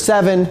chapter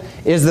 7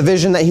 is the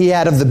vision that he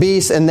had of the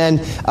beast, and then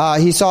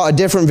he saw a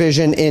different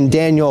vision in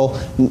Daniel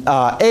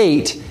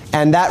 8,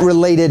 and that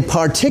related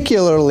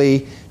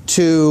particularly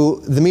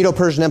to the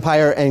Medo-Persian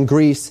Empire and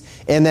Greece,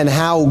 and then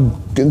how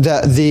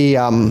the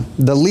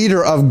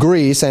leader of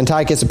Greece,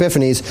 Antiochus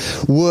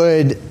Epiphanes,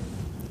 would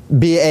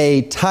be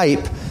a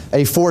type,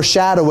 a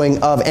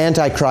foreshadowing of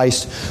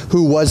Antichrist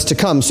who was to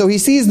come. So he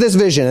sees this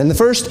vision, and the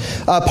first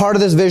part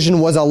of this vision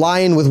was a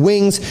lion with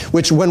wings,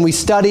 which when we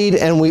studied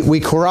and we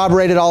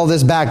corroborated all of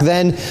this back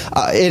then,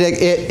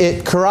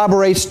 it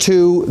corroborates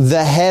to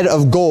the head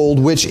of gold,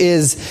 which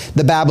is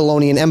the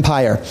Babylonian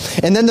Empire.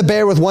 And then the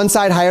bear with one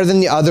side higher than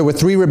the other, with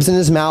 3 ribs in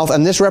his mouth,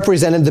 and this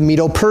represented the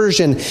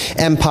Medo-Persian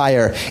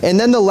Empire. And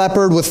then the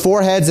leopard with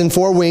 4 heads and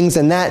 4 wings,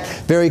 and that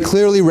very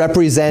clearly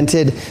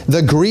represented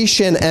the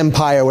Grecian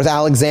Empire with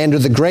Alexander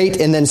the Great,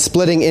 and then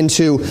splitting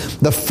into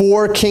the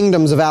 4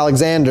 kingdoms of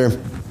Alexander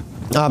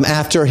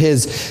after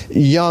his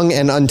young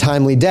and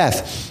untimely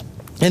death.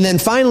 And then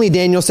finally,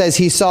 Daniel says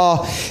he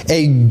saw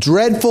a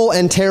dreadful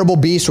and terrible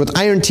beast with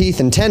iron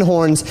teeth and 10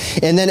 horns.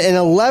 And then an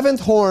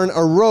 11th horn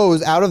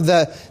arose out of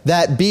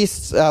that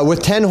beast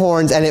with 10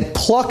 horns, and it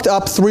plucked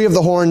up 3 of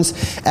the horns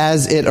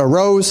as it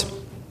arose.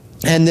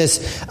 And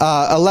this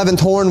 11th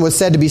horn was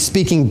said to be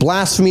speaking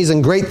blasphemies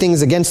and great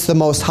things against the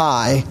Most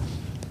High.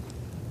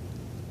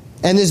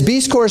 And this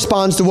beast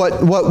corresponds to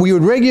what we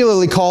would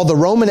regularly call the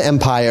Roman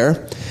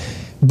Empire,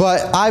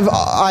 but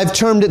I've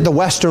termed it the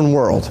Western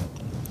world.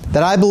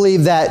 That I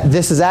believe that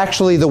this is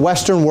actually the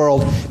Western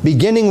world,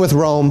 beginning with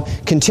Rome,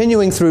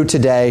 continuing through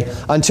today,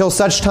 until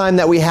such time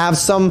that we have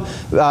some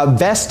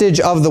vestige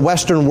of the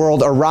Western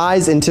world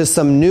arise into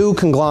some new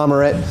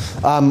conglomerate,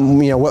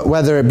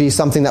 whether it be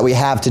something that we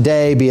have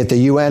today, be it the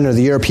UN or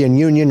the European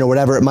Union or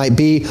whatever it might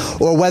be,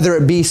 or whether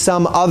it be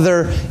some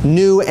other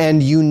new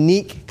and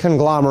unique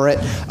conglomerate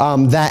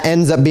that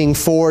ends up being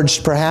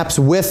forged perhaps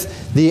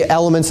with the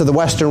elements of the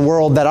Western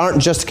world that aren't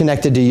just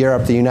connected to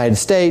Europe, the United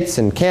States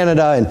and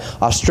Canada and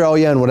Australia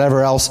and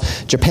whatever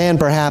else, Japan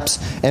perhaps,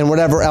 and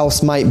whatever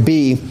else might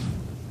be.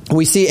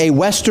 We see a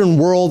Western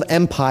world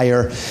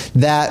empire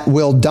that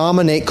will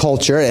dominate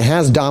culture. It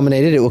has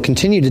dominated. It will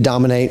continue to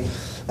dominate.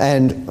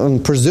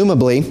 And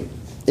presumably,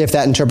 if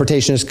that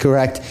interpretation is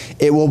correct,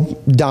 it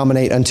will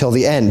dominate until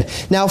the end.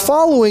 Now,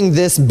 following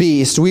this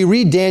beast, we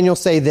read Daniel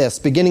say this,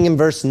 beginning in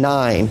verse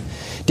 9.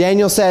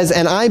 Daniel says,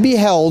 "And I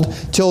beheld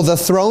till the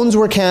thrones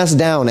were cast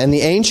down, and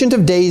the Ancient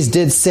of Days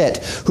did sit,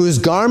 whose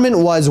garment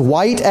was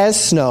white as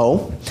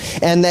snow,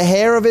 and the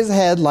hair of his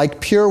head like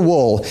pure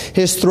wool.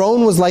 His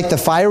throne was like the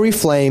fiery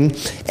flame,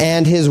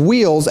 and his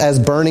wheels as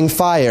burning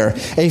fire.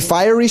 A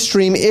fiery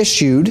stream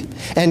issued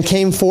and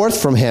came forth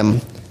from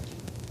him.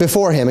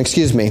 Before him.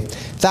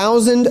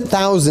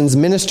 Thousands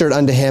ministered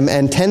unto him,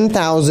 and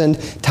 10,000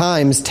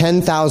 times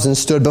 10,000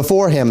 stood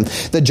before him.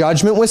 The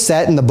judgment was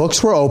set, and the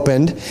books were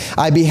opened.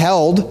 I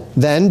beheld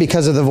then,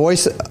 because of the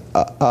voice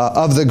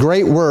of the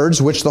great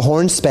words which the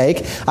horn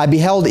spake, I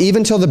beheld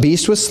even till the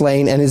beast was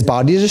slain, and his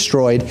body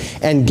destroyed,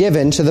 and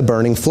given to the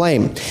burning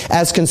flame.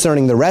 As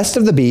concerning the rest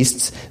of the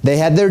beasts, they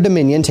had their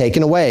dominion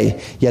taken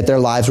away, yet their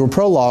lives were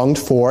prolonged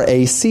for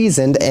a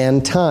season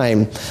and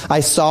time.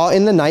 I saw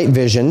in the night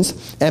visions,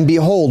 and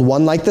behold,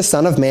 one like the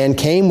Son of Man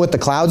came with the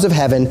clouds of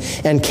heaven,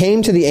 and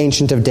came to the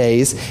Ancient of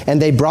Days, and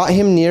they brought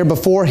him near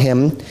before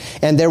him,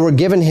 and there were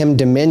given him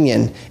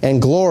dominion, and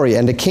glory,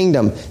 and a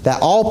kingdom,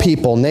 that all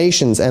people,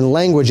 nations, and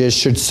languages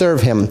should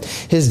serve him.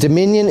 His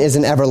dominion is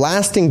an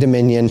everlasting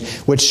dominion,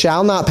 which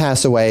shall not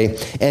pass away,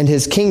 and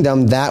his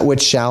kingdom that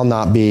which shall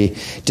not be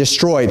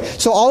destroyed."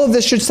 So all of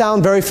this should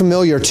sound very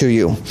familiar to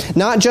you.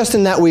 Not just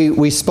in that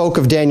we spoke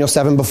of Daniel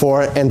 7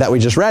 before, and that we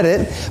just read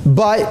it,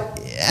 but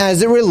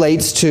as it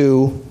relates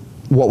to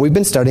what we've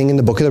been studying in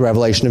the book of the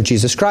Revelation of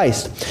Jesus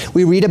Christ.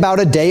 We read about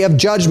a day of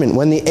judgment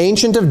when the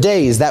Ancient of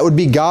Days, that would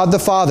be God the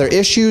Father,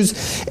 issues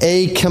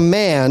a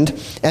command,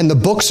 and the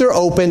books are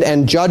opened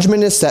and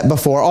judgment is set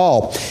before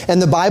all.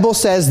 And the Bible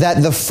says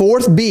that the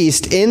 4th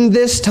beast in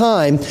this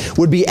time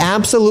would be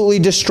absolutely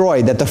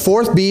destroyed, that the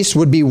 4th beast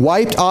would be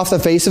wiped off the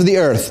face of the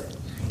earth.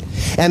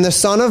 And the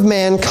Son of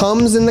Man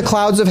comes in the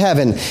clouds of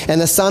heaven, and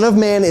the Son of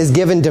Man is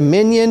given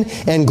dominion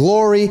and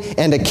glory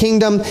and a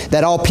kingdom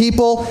that all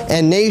people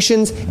and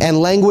nations and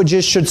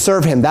languages should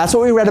serve him. That's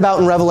what we read about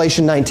in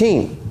Revelation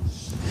 19.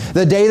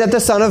 The day that the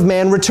Son of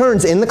Man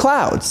returns in the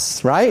clouds,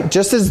 right?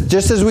 Just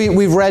as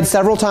we've read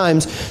several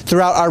times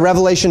throughout our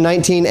Revelation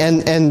 19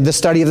 and the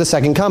study of the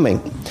second coming.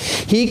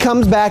 He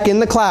comes back in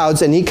the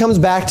clouds, and he comes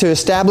back to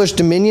establish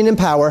dominion and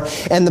power.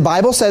 And the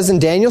Bible says in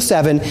Daniel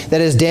 7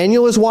 that as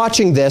Daniel is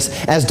watching this,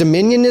 as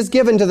dominion is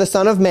given to the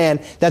Son of Man,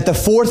 that the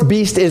 4th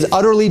beast is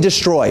utterly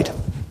destroyed.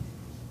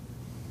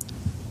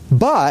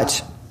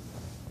 But,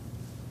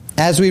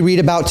 as we read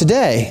about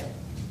today,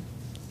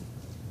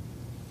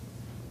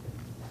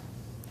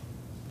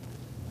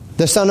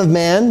 the Son of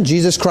Man,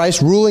 Jesus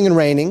Christ, ruling and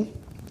reigning.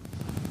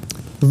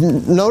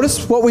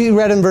 Notice what we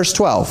read in verse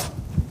 12.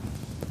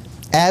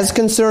 As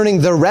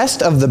concerning the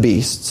rest of the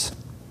beasts,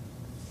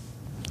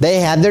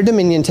 they had their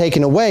dominion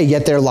taken away,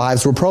 yet their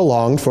lives were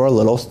prolonged for a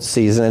little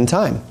season and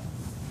time.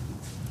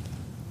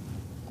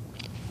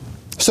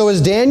 So as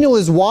Daniel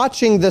is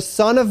watching the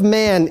Son of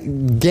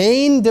Man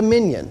gain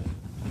dominion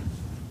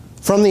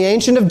from the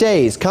Ancient of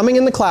Days, coming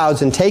in the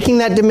clouds and taking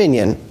that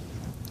dominion,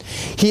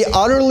 he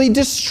utterly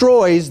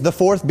destroys the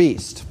fourth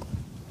beast.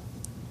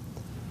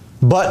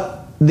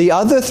 But the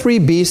other three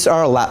beasts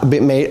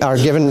are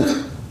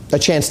given a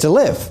chance to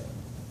live.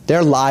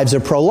 Their lives are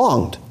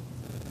prolonged.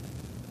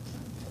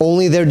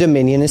 Only their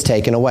dominion is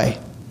taken away.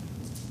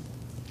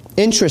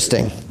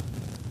 Interesting,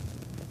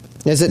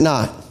 is it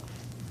not?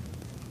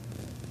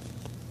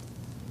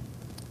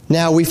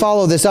 Now we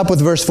follow this up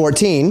with verse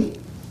 14,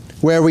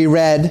 where we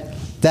read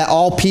that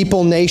all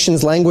people,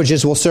 nations,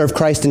 languages will serve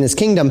Christ in his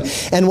kingdom.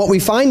 And what we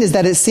find is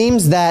that it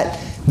seems that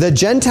the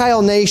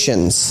Gentile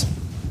nations,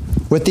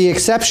 with the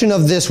exception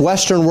of this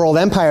Western world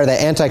empire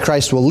that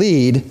Antichrist will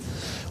lead,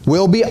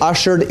 will be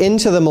ushered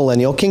into the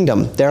millennial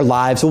kingdom. Their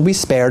lives will be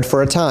spared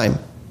for a time.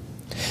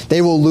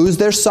 They will lose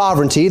their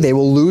sovereignty. They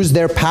will lose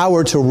their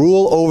power to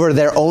rule over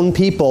their own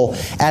people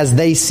as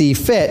they see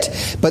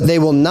fit. But they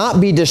will not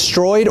be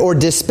destroyed or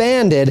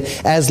disbanded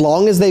as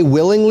long as they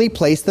willingly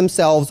place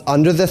themselves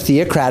under the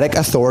theocratic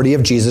authority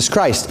of Jesus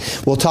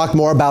Christ. We'll talk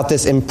more about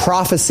this in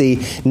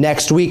prophecy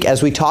next week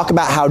as we talk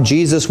about how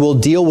Jesus will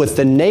deal with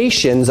the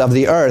nations of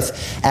the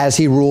earth as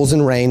he rules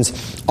and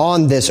reigns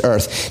on this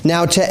earth.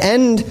 Now, to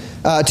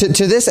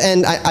this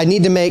end, I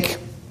need to make...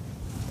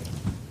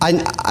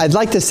 I'd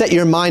like to set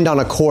your mind on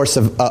a course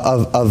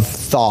of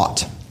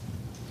thought.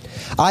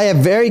 I have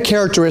very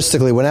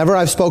characteristically, whenever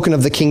I've spoken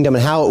of the kingdom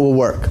and how it will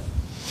work,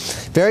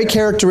 very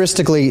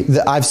characteristically,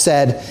 I've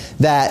said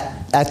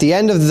that at the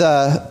end of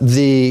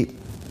the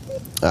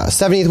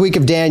 70th week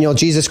of Daniel,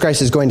 Jesus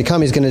Christ is going to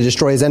come. He's going to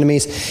destroy his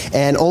enemies.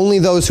 And only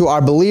those who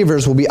are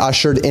believers will be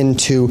ushered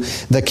into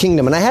the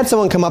kingdom. And I had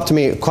someone come up to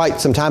me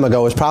quite some time ago.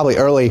 It was probably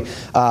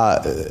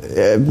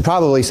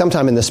probably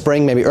sometime in the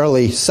spring, maybe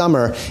early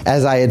summer,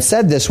 as I had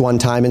said this one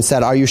time and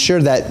said, "Are you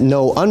sure that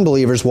no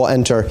unbelievers will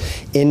enter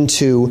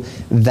into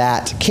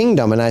that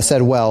kingdom?" And I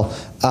said, well,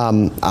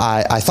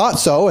 I thought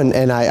so.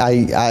 And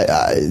I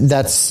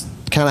that's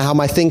kind of how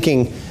my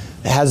thinking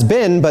has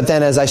been, but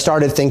then as I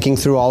started thinking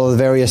through all of the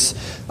various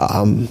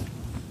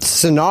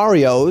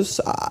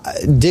scenarios,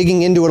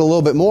 digging into it a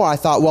little bit more, I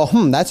thought, well,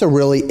 that's a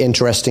really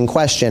interesting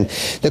question.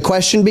 The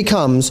question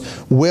becomes,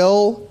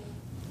 will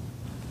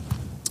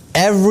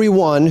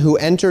everyone who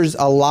enters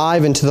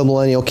alive into the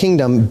millennial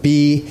kingdom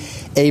be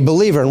a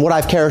believer? And what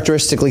I've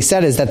characteristically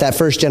said is that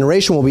first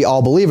generation will be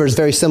all believers,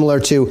 very similar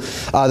to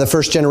the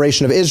first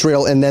generation of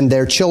Israel, and then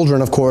their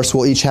children, of course,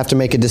 will each have to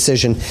make a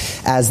decision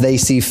as they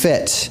see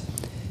fit.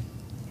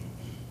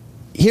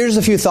 Here's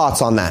a few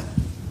thoughts on that.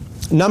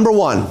 Number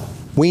one,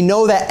 we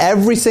know that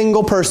every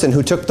single person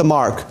who took the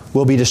mark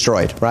will be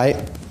destroyed,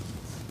 right?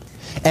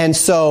 And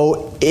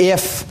so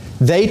if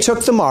they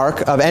took the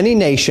mark of any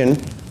nation,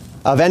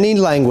 of any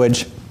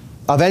language,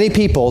 of any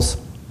peoples,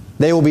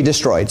 they will be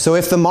destroyed. So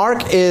if the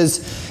mark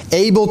is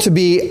able to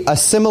be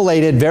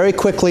assimilated very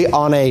quickly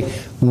on a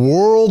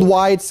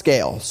worldwide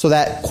scale, so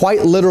that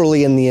quite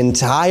literally in the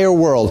entire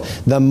world,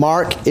 the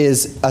mark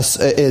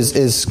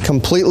is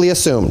completely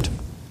assumed,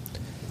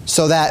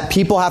 so that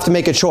people have to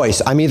make a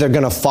choice. I'm either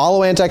going to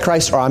follow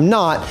Antichrist or I'm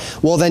not.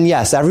 Well, then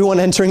yes,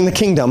 everyone entering the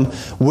kingdom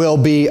will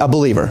be a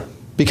believer,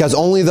 because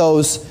only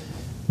those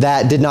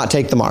that did not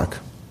take the mark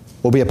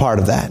will be a part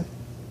of that.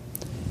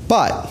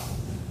 But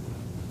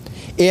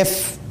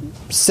if,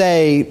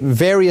 say,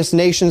 various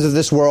nations of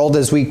this world,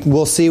 as we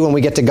will see when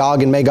we get to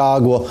Gog and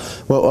Magog,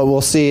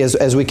 we'll see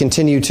as we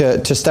continue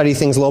to study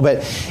things a little bit,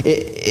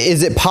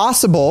 is it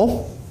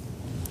possible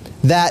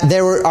that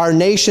there are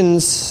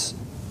nations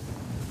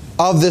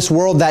of this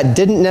world that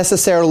didn't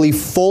necessarily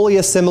fully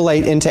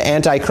assimilate into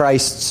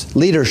Antichrist's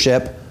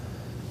leadership?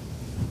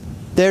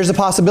 There's a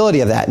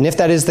possibility of that. And if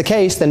that is the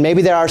case, then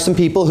maybe there are some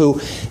people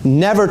who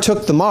never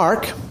took the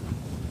mark.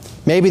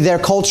 Maybe their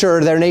culture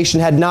or their nation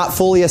had not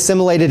fully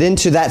assimilated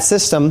into that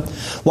system,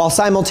 while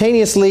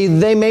simultaneously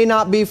they may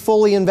not be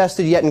fully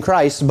invested yet in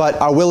Christ, but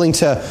are willing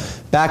to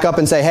back up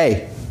and say,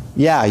 hey,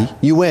 yeah,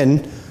 you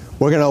win.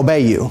 We're going to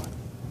obey you.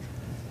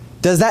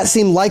 Does that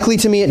seem likely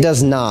to me? It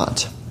does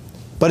not.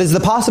 But is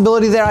the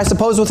possibility there? I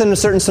suppose within a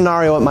certain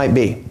scenario it might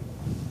be.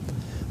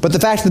 But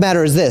the fact of the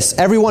matter is this: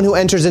 everyone who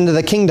enters into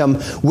the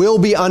kingdom will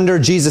be under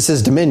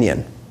Jesus'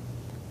 dominion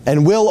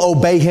and will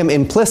obey him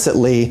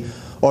implicitly,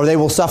 or they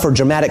will suffer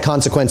dramatic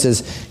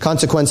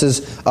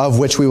consequences of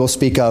which we will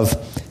speak of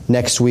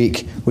next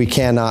week. We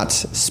cannot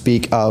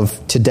speak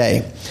of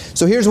today.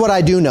 So here's what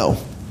I do know.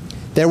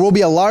 There will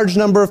be a large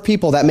number of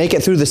people that make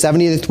it through the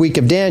 70th week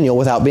of Daniel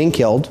without being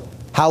killed.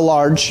 How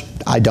large?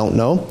 I don't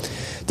know.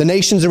 The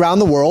nations around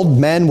the world,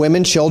 men,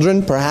 women,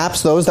 children,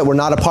 perhaps those that were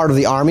not a part of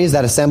the armies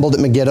that assembled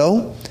at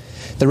Megiddo.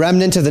 The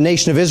remnant of the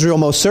nation of Israel,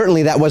 most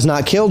certainly, that was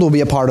not killed, will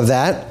be a part of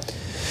that.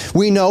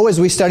 We know,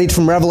 as we studied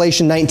from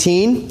Revelation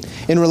 19,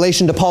 in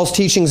relation to Paul's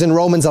teachings in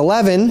Romans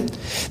 11,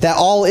 that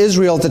all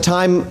Israel at the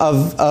time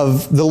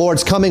of the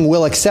Lord's coming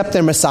will accept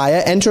their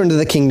Messiah, enter into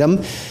the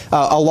kingdom,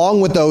 along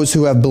with those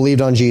who have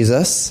believed on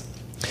Jesus.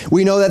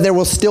 We know that there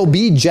will still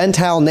be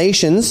Gentile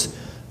nations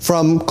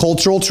from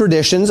cultural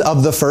traditions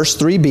of the first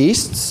three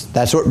beasts.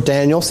 That's what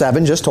Daniel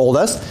 7 just told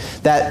us,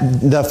 that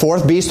the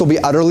fourth beast will be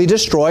utterly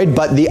destroyed,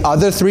 but the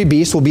other three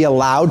beasts will be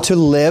allowed to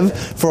live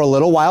for a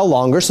little while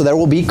longer. So there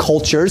will be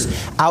cultures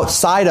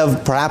outside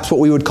of perhaps what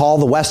we would call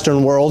the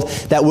Western world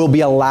that will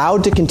be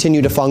allowed to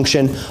continue to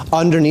function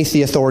underneath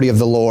the authority of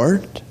the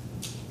Lord.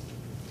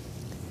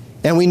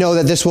 And we know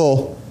that this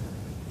will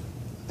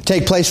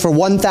take place for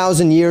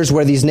 1,000 years,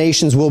 where these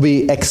nations will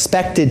be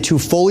expected to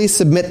fully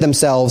submit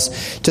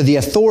themselves to the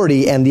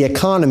authority and the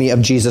economy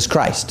of Jesus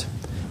Christ,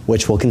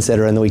 which we'll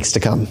consider in the weeks to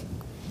come.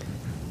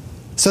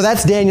 So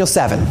that's Daniel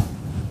 7.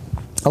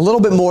 A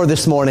little bit more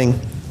this morning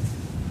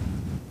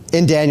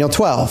in Daniel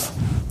 12.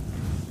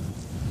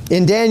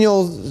 In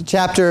Daniel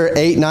chapter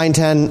 8, 9,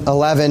 10,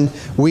 11,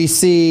 we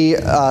see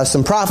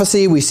some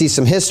prophecy, we see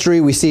some history,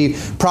 we see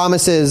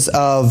promises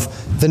of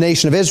the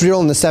nation of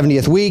Israel in the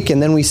 70th week,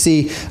 and then we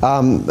see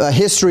a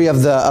history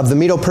of the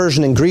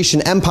Medo-Persian and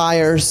Grecian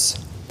empires.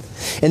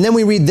 And then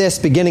we read this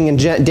beginning in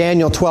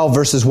Daniel 12,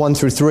 verses 1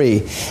 through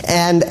 3.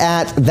 And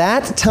at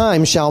that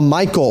time shall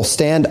Michael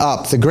stand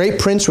up, the great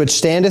prince which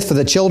standeth for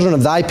the children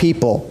of thy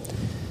people.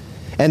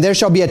 And there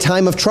shall be a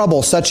time of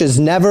trouble, such as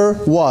never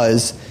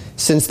was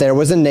since there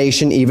was a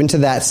nation, even to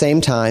that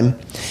same time.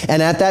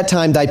 And at that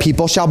time thy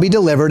people shall be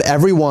delivered,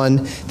 every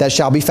one that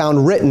shall be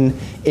found written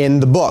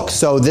in the book.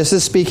 So this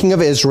is speaking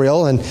of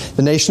Israel and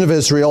the nation of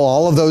Israel.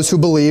 All of those who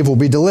believe will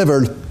be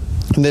delivered.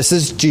 This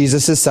is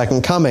Jesus'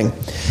 second coming.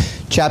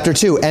 Chapter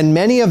 2, and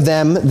many of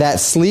them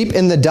that sleep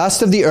in the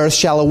dust of the earth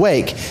shall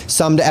awake,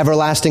 some to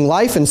everlasting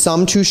life, and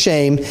some to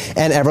shame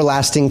and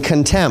everlasting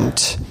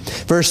contempt.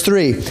 Verse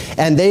 3,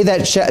 and they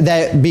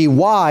that be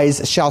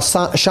wise shall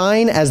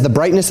shine as the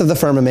brightness of the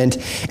firmament,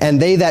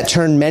 and they that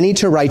turn many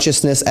to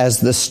righteousness as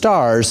the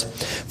stars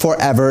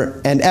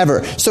forever and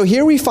ever. So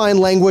here we find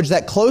language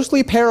that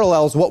closely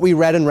parallels what we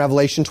read in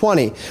Revelation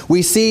 20.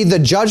 We see the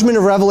judgment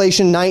of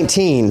Revelation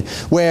 19,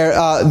 where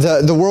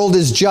the world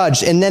is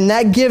judged, and then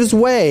that gives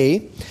way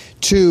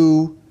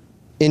to,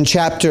 in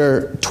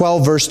chapter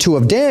 12, verse 2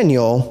 of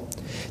Daniel,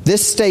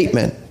 this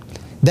statement,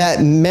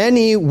 that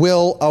many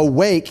will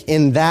awake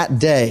in that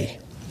day,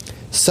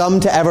 some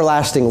to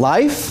everlasting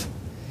life,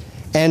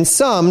 and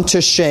some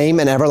to shame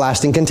and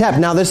everlasting contempt.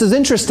 Now this is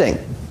interesting,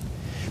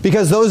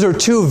 because those are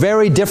two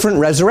very different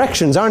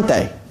resurrections, aren't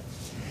they?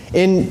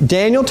 In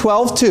Daniel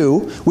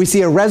 12:2, we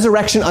see a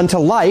resurrection unto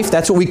life.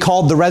 That's what we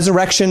called the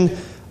resurrection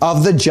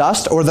of the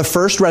just, or the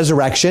first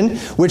resurrection,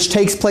 which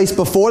takes place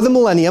before the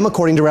millennium,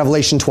 according to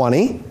Revelation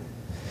 20.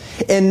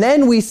 And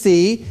then we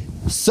see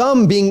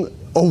some being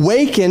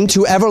awakened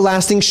to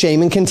everlasting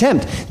shame and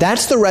contempt.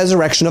 That's the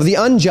resurrection of the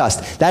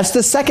unjust. That's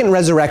the second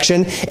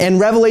resurrection. And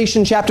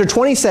Revelation chapter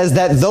 20 says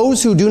that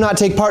those who do not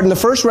take part in the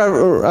first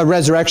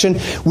resurrection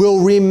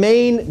will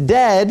remain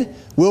dead,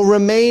 will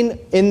remain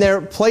in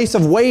their place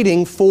of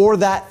waiting for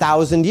that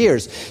 1,000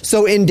 years.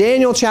 So in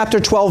Daniel chapter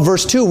 12,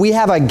 verse 2, we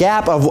have a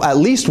gap of at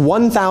least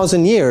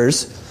 1,000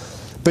 years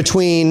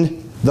between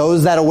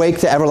those that awake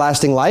to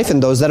everlasting life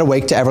and those that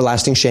awake to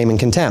everlasting shame and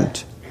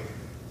contempt.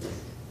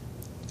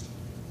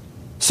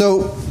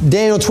 So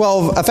Daniel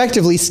 12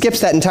 effectively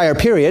skips that entire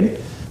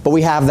period, but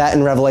we have that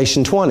in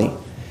Revelation 20.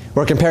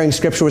 We're comparing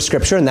Scripture with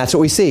Scripture, and that's what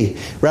we see.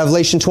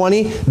 Revelation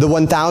 20, the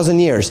 1,000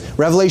 years.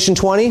 Revelation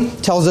 20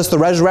 tells us the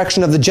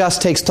resurrection of the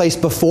just takes place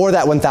before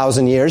that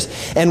 1,000 years,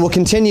 and we'll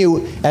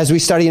continue as we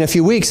study in a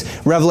few weeks.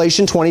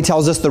 Revelation 20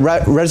 tells us the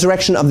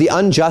resurrection of the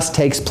unjust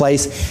takes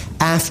place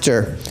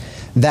after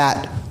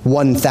that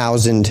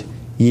 1,000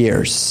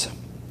 years.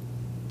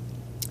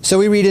 So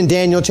we read in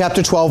Daniel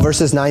chapter 12,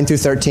 verses 9 through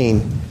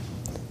 13.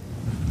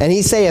 And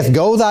he saith,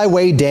 Go thy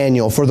way,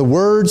 Daniel, for the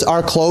words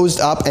are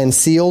closed up and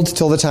sealed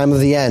till the time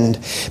of the end.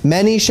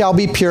 Many shall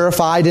be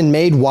purified and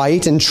made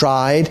white and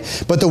tried,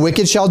 but the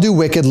wicked shall do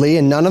wickedly,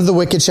 and none of the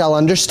wicked shall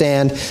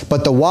understand,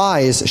 but the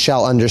wise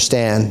shall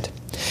understand.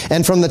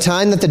 And from the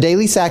time that the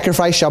daily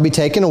sacrifice shall be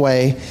taken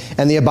away,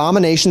 and the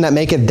abomination that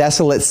maketh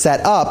desolate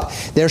set up,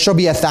 there shall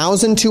be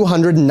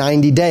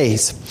 1,290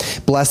 days.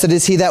 Blessed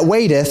is he that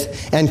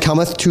waiteth, and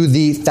cometh to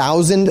the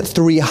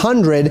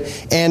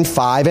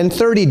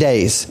 1,335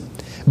 days.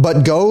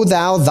 But go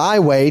thou thy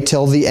way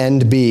till the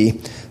end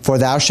be, for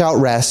thou shalt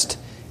rest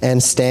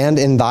and stand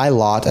in thy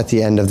lot at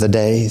the end of the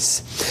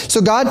days.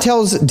 So God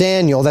tells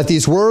Daniel that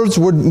these words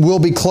will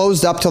be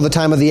closed up till the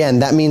time of the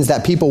end. That means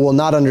that people will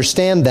not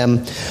understand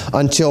them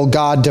until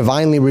God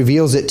divinely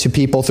reveals it to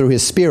people through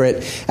His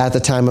Spirit at the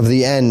time of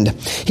the end.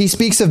 He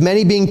speaks of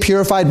many being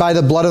purified by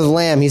the blood of the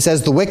Lamb. He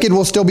says the wicked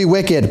will still be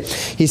wicked.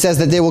 He says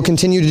that they will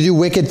continue to do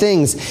wicked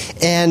things.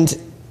 And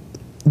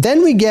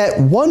then we get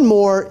one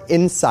more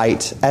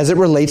insight as it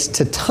relates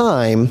to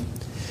time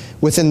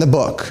within the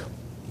book.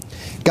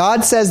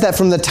 God says that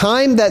from the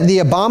time that the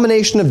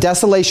abomination of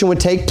desolation would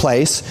take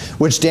place,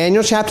 which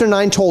Daniel chapter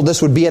 9 told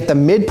us would be at the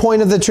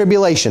midpoint of the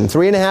tribulation,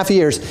 3.5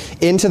 years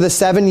into the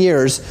 7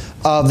 years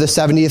of the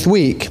 70th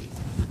week,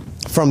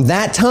 from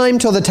that time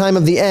till the time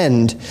of the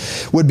end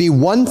would be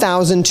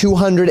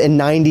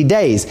 1,290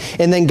 days.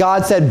 And then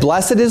God said,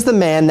 Blessed is the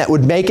man that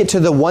would make it to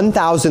the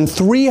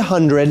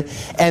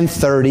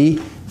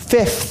 1,335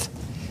 35th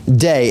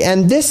day.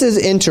 And this is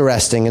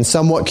interesting and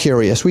somewhat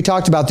curious. We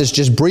talked about this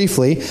just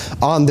briefly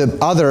on the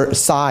other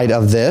side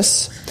of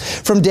this.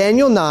 From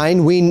Daniel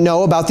 9, we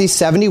know about these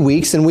 70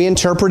 weeks, and we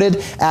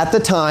interpreted at the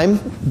time,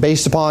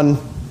 based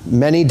upon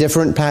many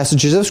different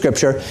passages of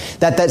Scripture,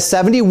 that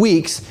 70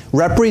 weeks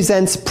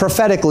represents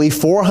prophetically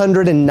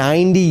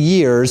 490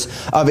 years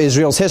of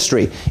Israel's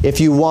history.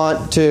 If you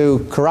want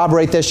to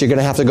corroborate this, you're going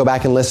to have to go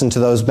back and listen to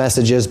those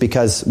messages,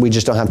 because we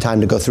just don't have time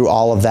to go through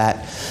all of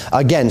that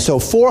again. So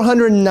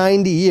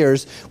 490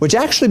 years, which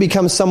actually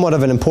becomes somewhat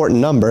of an important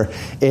number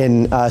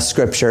in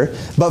Scripture,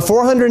 but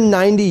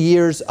 490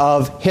 years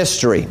of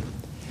history.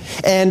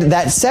 And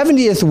that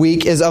 70th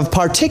week is of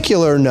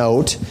particular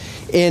note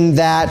in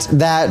that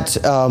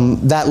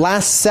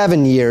last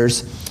 7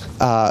 years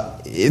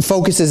it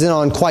focuses in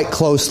on quite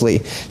closely.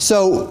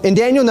 So in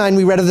Daniel 9,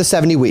 we read of the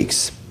 70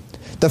 weeks.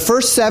 The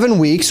first 7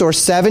 weeks, or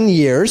 7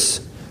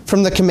 years,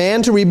 from the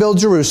command to rebuild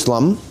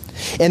Jerusalem,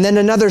 and then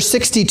another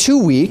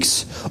 62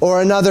 weeks,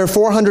 or another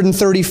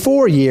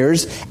 434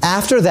 years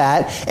after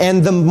that,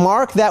 and the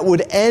mark that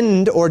would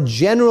end, or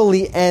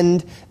generally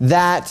end,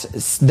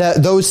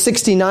 those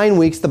 69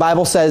 weeks, the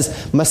Bible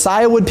says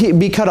Messiah would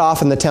be cut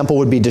off and the temple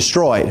would be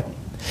destroyed.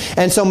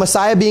 And so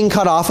Messiah being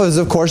cut off is,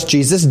 of course,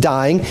 Jesus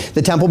dying.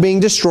 The temple being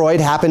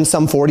destroyed happened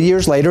some 40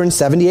 years later in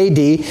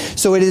 70 AD.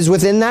 So it is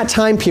within that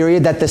time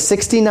period that the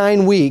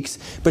 69 weeks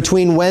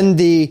between when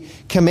the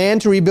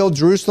command to rebuild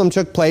Jerusalem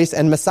took place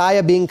and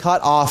Messiah being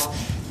cut off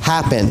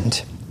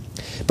happened.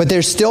 But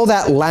there's still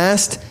that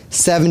last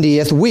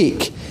 70th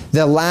week,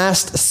 the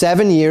last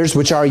 7 years,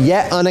 which are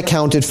yet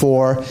unaccounted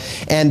for.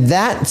 And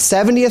that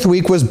 70th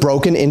week was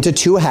broken into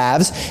 2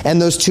 halves.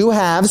 And those 2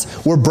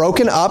 halves were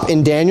broken up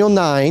in Daniel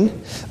 9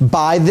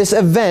 by this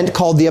event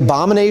called the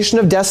Abomination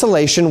of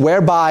Desolation,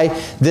 whereby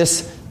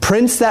this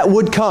prince that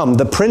would come,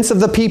 the prince of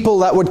the people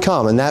that would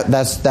come, and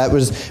that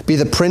was be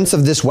the prince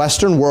of this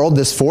Western world,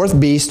 this 4th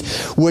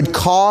beast, would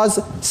cause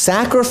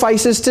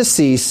sacrifices to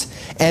cease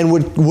and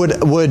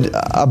would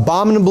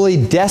abominably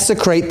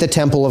desecrate the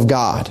temple of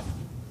God.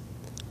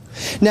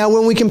 Now,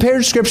 when we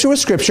compared Scripture with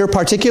Scripture,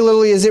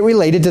 particularly as it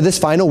related to this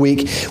final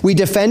week, we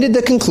defended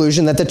the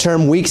conclusion that the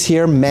term weeks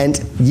here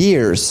meant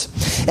years.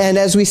 And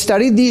as we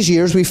studied these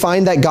years, we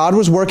find that God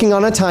was working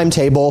on a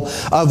timetable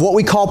of what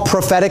we call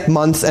prophetic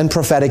months and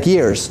prophetic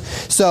years.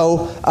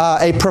 So,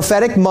 a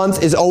prophetic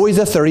month is always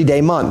a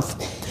 30-day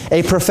month.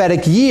 A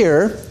prophetic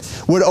year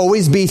would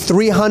always be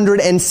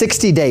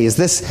 360 days.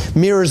 This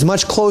mirrors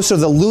much closer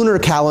the lunar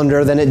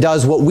calendar than it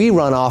does what we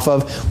run off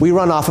of. We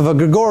run off of a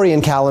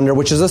Gregorian calendar,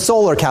 which is a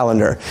solar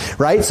calendar,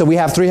 right? So we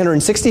have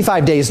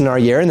 365 days in our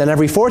year, and then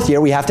every 4th year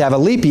we have to have a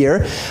leap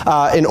year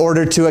in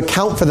order to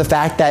account for the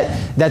fact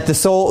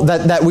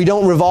that we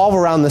don't revolve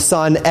around the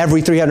sun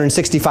every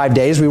 365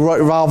 days. We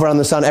revolve around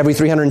the sun every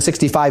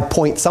 365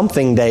 point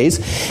something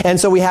days. And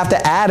so we have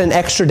to add an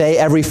extra day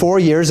every 4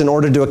 years in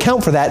order to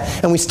account for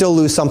that, and we still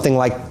lose something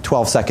like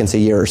 12 seconds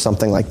a year or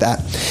something like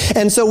that.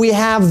 And so we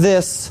have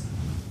this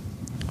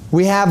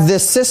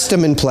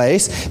system in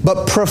place,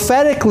 but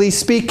prophetically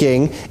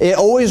speaking, it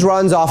always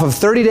runs off of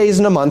 30 days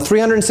in a month,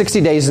 360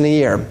 days in a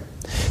year.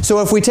 So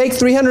if we take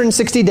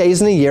 360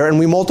 days in a year and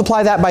we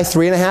multiply that by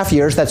 3.5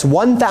 years, that's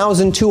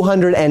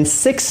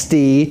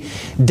 1,260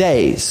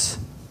 days.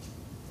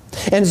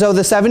 And so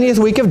the 70th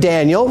week of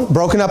Daniel,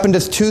 broken up into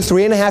 2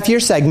 3.5-year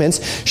segments,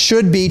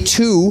 should be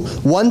 2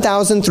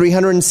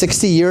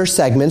 1,360-year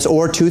segments,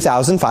 or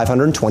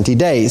 2,520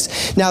 days.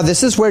 Now,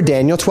 this is where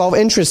Daniel 12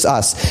 interests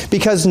us,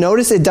 because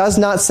notice it does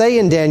not say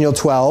in Daniel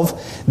 12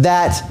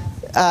 that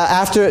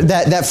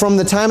that from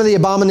the time of the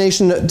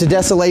abomination to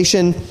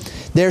desolation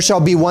there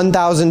shall be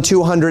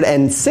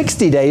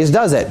 1,260 days,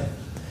 does it?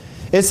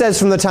 It says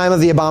from the time of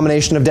the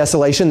abomination of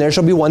desolation, there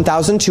shall be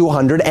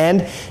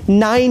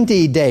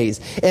 1,290 days.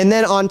 And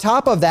then on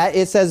top of that,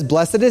 it says,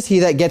 blessed is he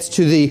that gets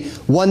to the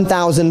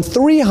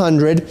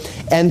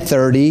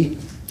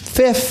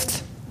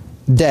 1,335th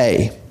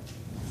day.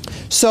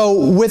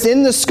 So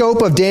within the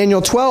scope of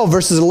Daniel 12,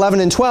 verses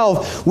 11 and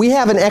 12, we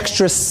have an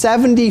extra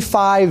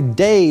 75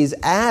 days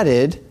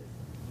added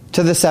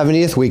to the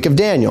 70th week of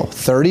Daniel.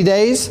 30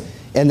 days,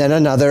 and then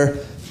another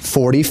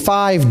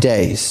 45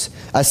 days.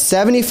 A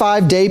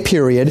 75-day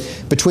period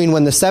between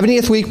when the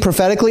 70th week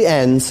prophetically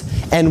ends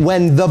and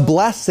when the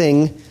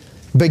blessing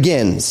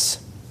begins.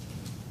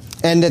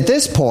 And at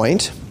this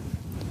point,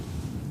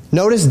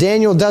 notice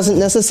Daniel doesn't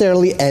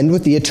necessarily end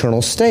with the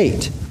eternal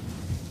state.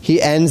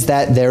 He ends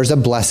that there's a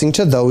blessing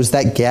to those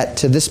that get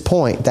to this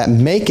point, that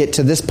make it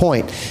to this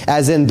point,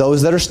 as in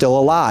those that are still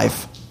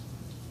alive.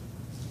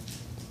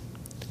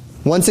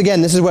 Once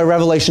again, this is where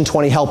Revelation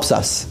 20 helps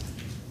us,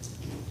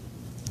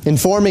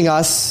 informing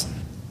us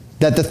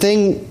that the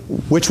thing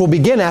which will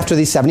begin after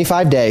these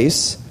 75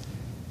 days,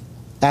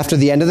 after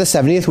the end of the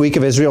 70th week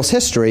of Israel's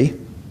history,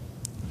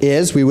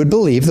 is, we would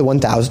believe, the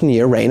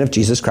 1,000-year reign of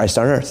Jesus Christ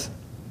on earth.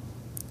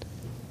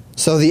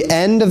 So the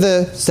end of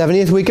the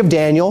 70th week of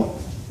Daniel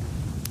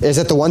is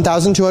at the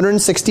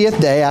 1,260th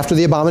day after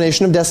the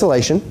abomination of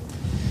desolation.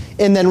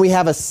 And then we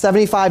have a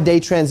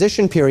 75-day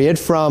transition period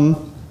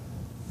from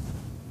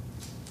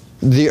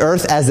the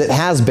earth as it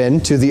has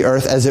been to the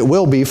earth as it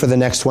will be for the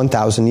next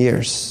 1,000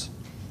 years.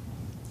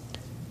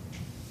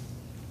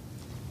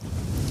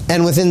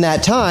 And within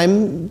that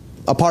time,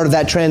 a part of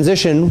that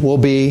transition will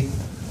be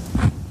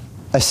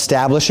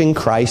establishing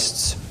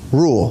Christ's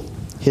rule,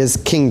 His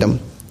kingdom.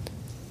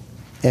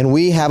 And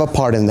we have a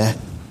part in that.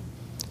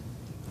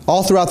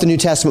 All throughout the New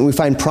Testament, we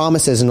find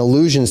promises and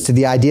allusions to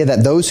the idea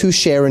that those who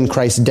share in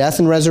Christ's death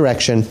and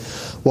resurrection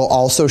will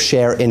also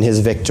share in His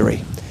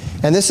victory.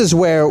 And this is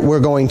where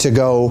we're going to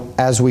go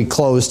as we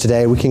close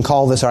today. We can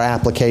call this our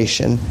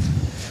application.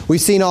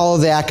 We've seen all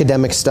of the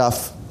academic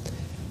stuff.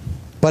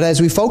 But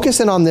as we focus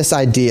in on this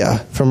idea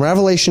from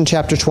Revelation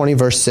chapter 20,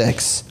 verse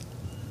 6,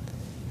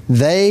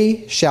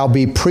 they shall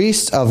be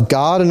priests of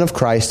God and of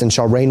Christ and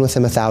shall reign with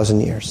Him 1,000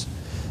 years.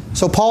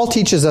 So Paul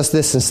teaches us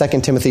this in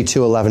 2 Timothy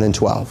 2, 11 and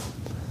 12.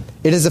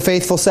 It is a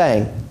faithful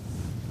saying,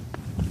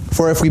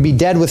 for if we be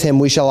dead with Him,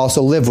 we shall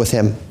also live with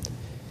Him.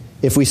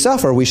 If we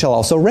suffer, we shall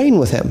also reign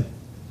with Him.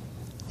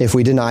 If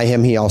we deny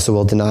Him, He also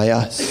will deny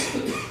us.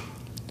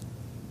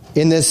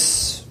 In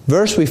this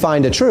verse, we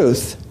find a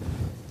truth.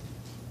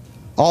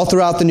 All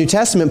throughout the New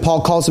Testament,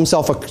 Paul calls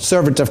himself a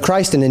servant of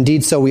Christ, and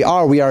indeed so we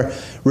are. We are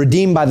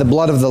redeemed by the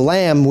blood of the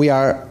Lamb. We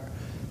are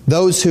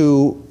those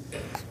who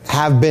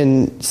have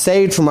been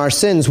saved from our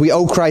sins. We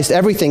owe Christ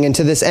everything, and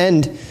to this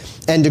end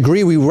and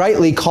degree, we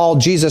rightly call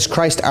Jesus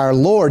Christ our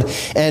Lord,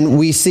 and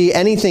we see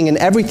anything and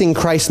everything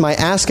Christ might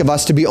ask of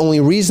us to be only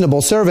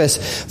reasonable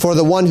service for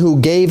the one who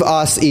gave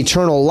us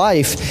eternal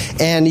life.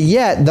 And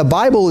yet, the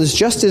Bible is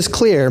just as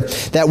clear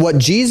that what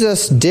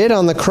Jesus did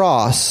on the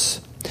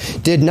cross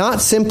did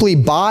not simply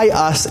buy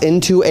us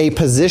into a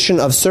position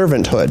of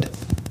servanthood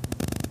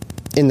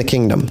in the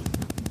kingdom.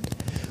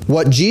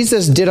 What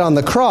Jesus did on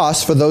the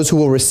cross for those who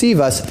will receive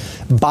us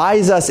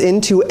buys us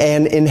into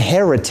an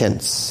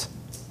inheritance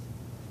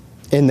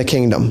in the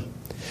kingdom.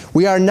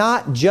 We are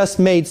not just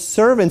made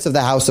servants of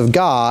the house of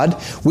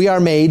God, we are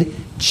made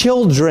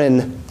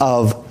children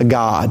of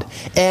God,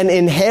 an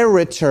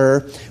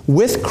inheritor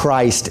with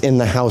Christ in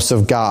the house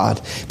of God.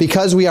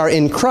 Because we are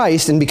in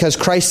Christ, and because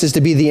Christ is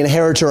to be the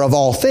inheritor of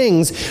all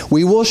things,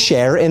 we will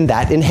share in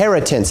that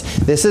inheritance.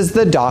 This is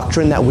the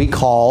doctrine that we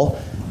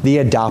call the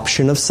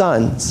adoption of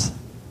sons.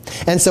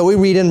 And so we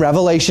read in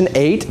Revelation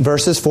 8,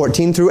 verses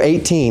 14 through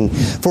 18,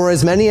 for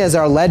as many as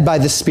are led by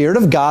the Spirit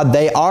of God,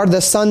 they are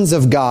the sons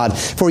of God.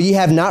 For ye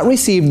have not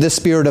received the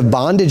spirit of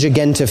bondage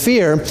again to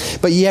fear,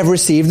 but ye have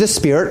received the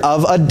spirit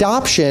of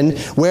adoption,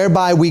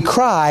 whereby we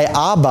cry,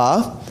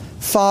 Abba,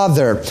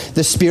 Father.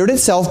 The Spirit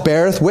itself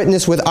beareth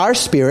witness with our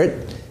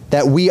spirit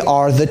that we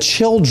are the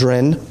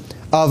children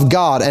of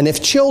God. And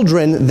if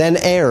children, then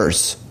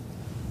heirs,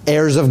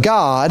 heirs of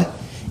God,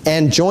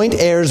 and joint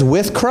heirs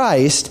with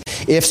Christ,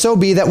 if so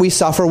be that we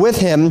suffer with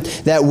Him,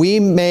 that we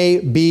may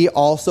be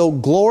also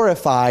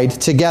glorified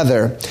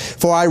together.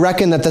 For I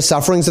reckon that the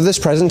sufferings of this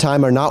present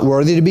time are not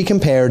worthy to be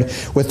compared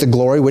with the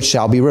glory which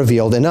shall be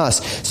revealed in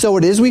us. So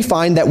it is we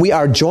find that we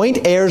are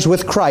joint heirs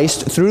with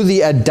Christ through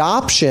the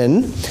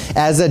adoption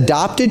as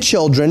adopted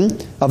children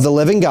of the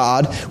living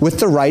God, with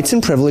the rights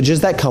and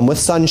privileges that come with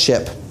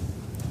sonship,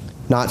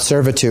 not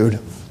servitude.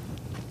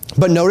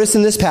 But notice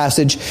in this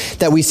passage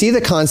that we see the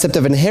concept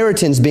of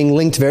inheritance being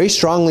linked very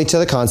strongly to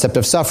the concept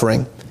of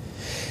suffering.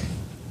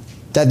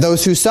 That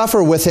those who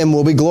suffer with Him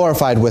will be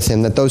glorified with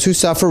Him. That those who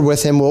suffer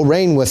with Him will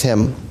reign with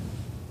Him.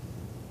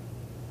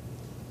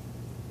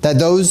 That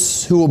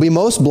those who will be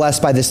most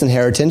blessed by this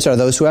inheritance are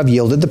those who have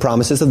yielded the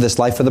promises of this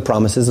life for the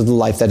promises of the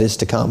life that is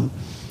to come.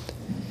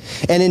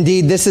 And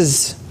indeed, this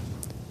is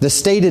the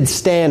stated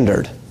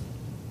standard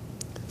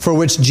for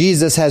which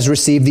Jesus has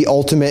received the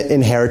ultimate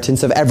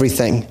inheritance of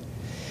everything.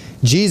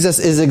 Jesus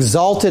is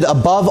exalted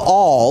above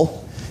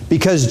all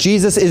because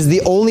Jesus is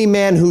the only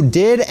man who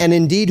did and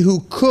indeed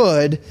who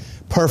could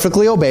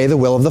perfectly obey the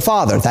will of the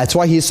Father. That's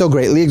why He is so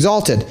greatly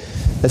exalted.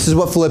 This is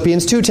what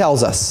Philippians 2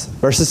 tells us,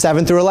 verses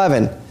 7 through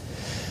 11.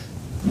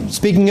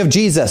 Speaking of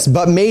Jesus,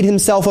 but made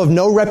Himself of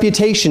no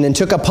reputation, and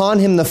took upon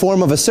Him the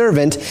form of a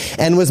servant,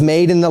 and was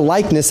made in the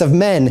likeness of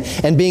men.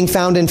 And being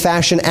found in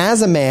fashion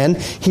as a man,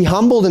 He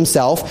humbled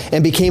Himself,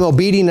 and became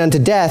obedient unto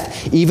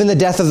death, even the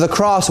death of the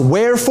cross.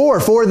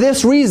 Wherefore? For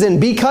this reason,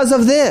 because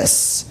of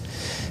this,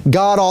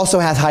 God also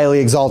hath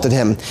highly exalted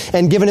Him,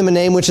 and given Him a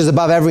name which is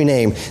above every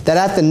name, that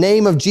at the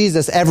name of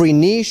Jesus every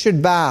knee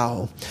should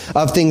bow,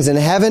 of things in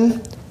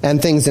heaven, and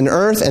things in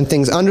earth, and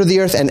things under the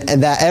earth, and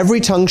that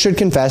every tongue should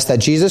confess that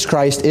Jesus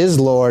Christ is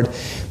Lord,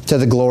 to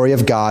the glory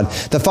of God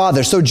the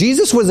Father. So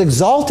Jesus was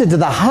exalted to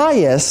the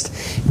highest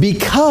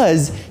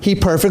because He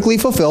perfectly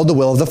fulfilled the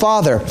will of the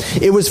Father.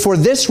 It was for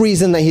this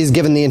reason that He's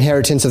given the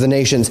inheritance of the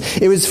nations.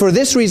 It was for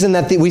this reason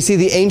that we see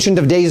the Ancient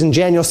of Days in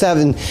Daniel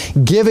 7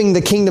 giving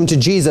the kingdom to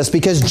Jesus,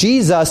 because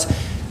Jesus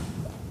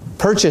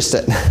purchased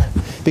it.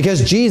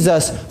 Because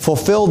Jesus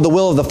fulfilled the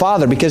will of the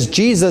Father. Because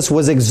Jesus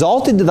was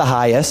exalted to the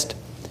highest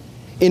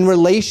in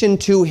relation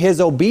to His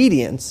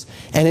obedience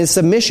and His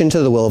submission to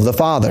the will of the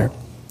Father.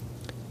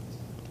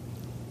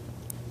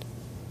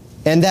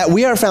 And that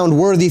we are found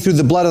worthy through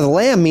the blood of the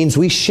Lamb means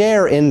we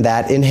share in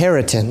that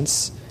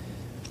inheritance.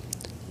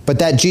 but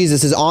that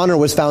Jesus' honor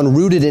was found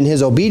rooted in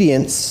his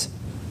obedience,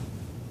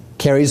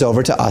 carries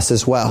over to us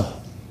as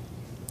well.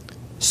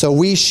 So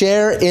we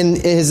share in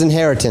his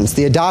inheritance,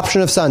 the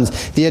adoption of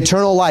sons, the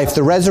eternal life,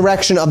 the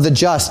resurrection of the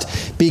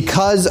just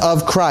because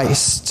of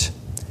Christ.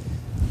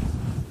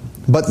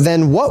 But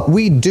then what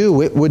we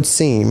do, it would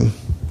seem,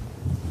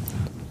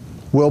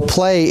 will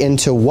play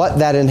into what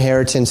that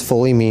inheritance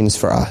fully means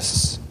for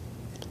us.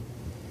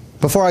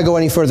 Before I go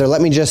any further,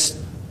 let me just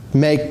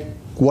make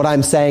what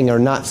I'm saying or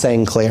not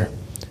saying clear.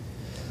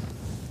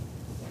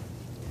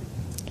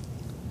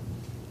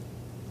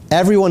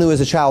 Everyone who is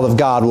a child of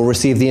God will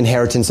receive the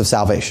inheritance of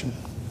salvation.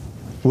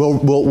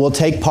 Will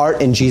take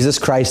part in Jesus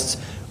Christ's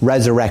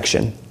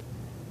resurrection.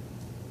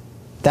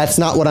 That's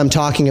not what I'm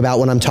talking about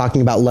when I'm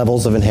talking about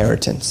levels of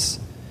inheritance.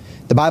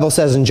 The Bible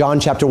says in John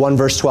chapter 1,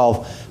 verse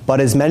 12,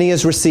 "But as many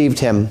as received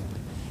him,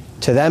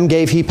 to them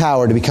gave he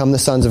power to become the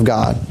sons of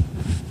God,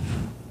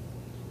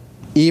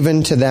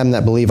 even to them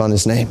that believe on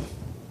his name."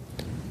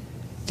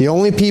 The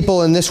only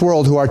people in this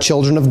world who are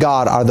children of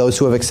God are those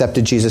who have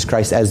accepted Jesus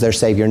Christ as their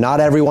Savior.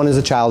 Not everyone is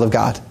a child of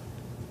God.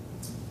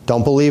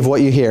 Don't believe what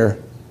you hear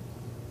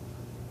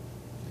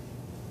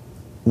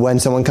when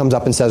someone comes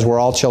up and says we're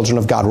all children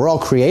of God. We're all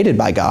created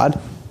by God,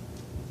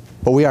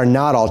 but we are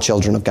not all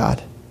children of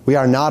God. We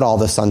are not all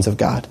the sons of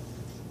God.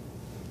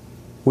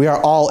 We are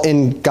all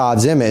in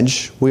God's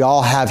image. We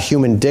all have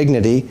human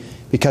dignity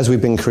because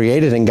we've been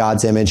created in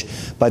God's image.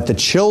 But the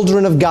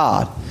children of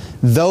God,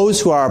 those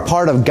who are a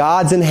part of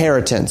God's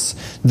inheritance,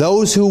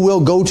 those who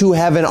will go to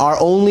heaven, are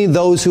only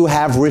those who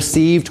have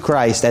received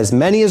Christ. As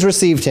many as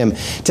received him,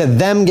 to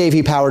them gave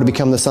he power to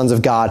become the sons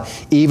of God,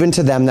 even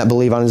to them that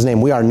believe on his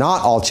name. We are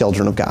not all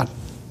children of God.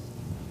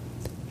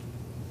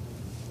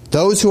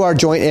 Those who are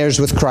joint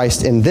heirs with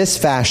Christ in this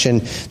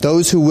fashion,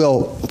 those who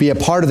will be a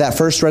part of that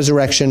first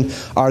resurrection,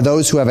 are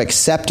those who have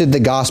accepted the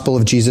gospel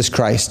of Jesus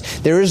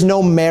Christ. There is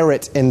no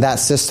merit in that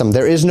system.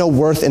 There is no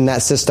worth in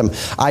that system.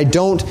 I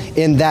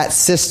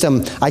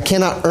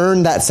cannot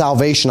earn that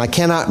salvation. I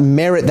cannot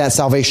merit that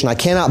salvation. I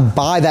cannot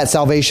buy that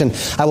salvation.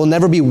 I will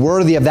never be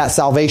worthy of that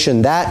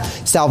salvation. That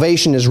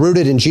salvation is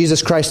rooted in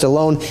Jesus Christ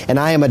alone, and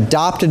I am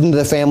adopted into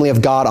the family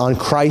of God on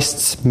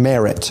Christ's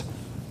merit.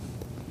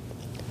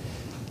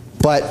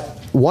 But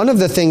one of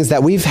the things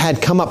that we've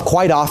had come up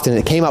quite often,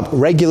 it came up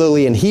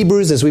regularly in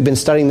Hebrews as we've been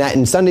studying that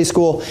in Sunday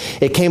school,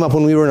 it came up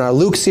when we were in our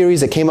Luke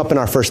series, it came up in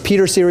our 1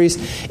 Peter series,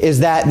 is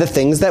that the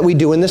things that we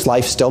do in this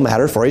life still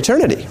matter for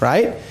eternity,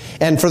 right?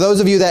 And for those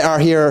of you that are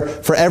here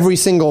for every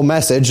single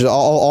message,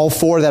 all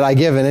four that I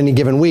give in any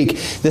given week,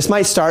 this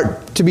might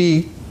start to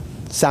be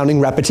sounding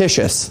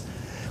repetitious.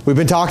 We've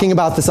been talking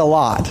about this a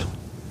lot,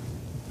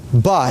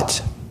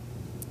 but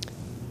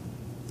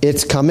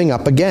it's coming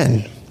up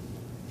again.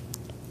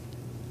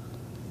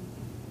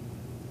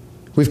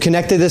 We've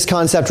connected this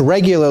concept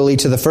regularly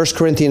to the 1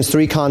 Corinthians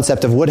 3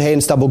 concept of wood, hay,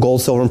 and stubble,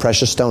 gold, silver, and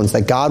precious stones,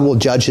 that God will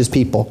judge his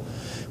people.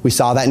 We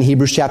saw that in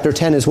Hebrews chapter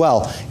 10 as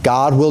well.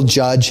 God will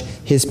judge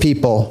his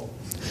people.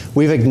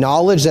 We've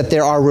acknowledged that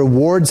there are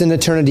rewards in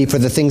eternity for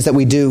the things that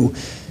we do.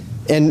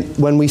 And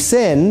when we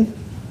sin,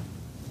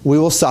 we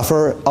will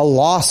suffer a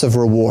loss of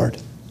reward.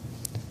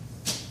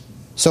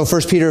 So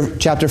 1 Peter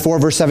chapter 4,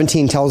 verse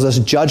 17 tells us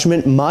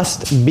judgment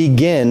must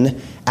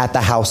begin at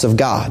the house of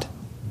God.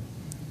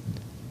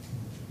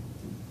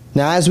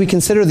 Now, as we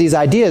consider these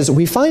ideas,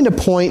 we find a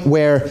point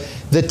where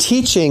the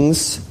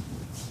teachings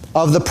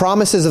of the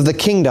promises of the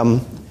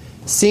kingdom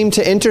seem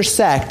to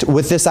intersect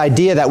with this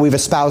idea that we've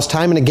espoused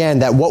time and again,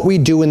 that what we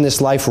do in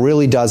this life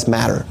really does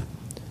matter,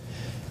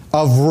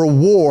 of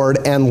reward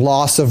and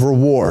loss of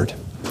reward.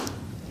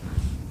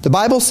 The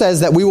Bible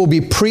says that we will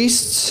be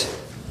priests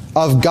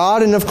of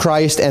God and of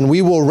Christ, and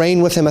we will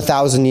reign with him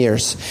 1,000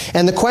 years.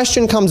 And the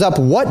question comes up,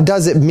 what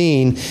does it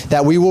mean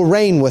that we will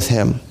reign with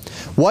him?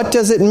 What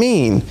does it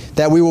mean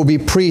that we will be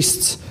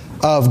priests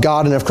of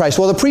God and of Christ?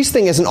 Well, the priest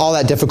thing isn't all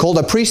that difficult.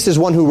 A priest is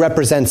one who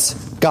represents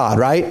God,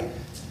 right?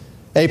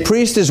 A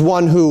priest is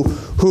one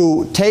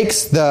who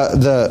takes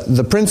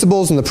the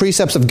principles and the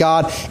precepts of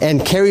God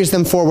and carries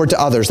them forward to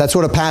others. That's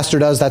what a pastor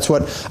does. That's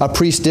what a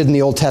priest did in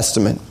the Old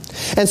Testament.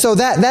 And so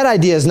that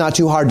idea is not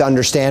too hard to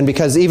understand,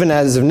 because even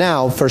as of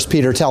now, 1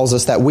 Peter tells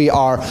us that we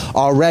are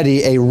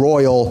already a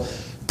royal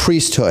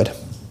priesthood.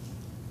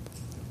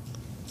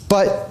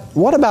 But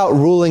what about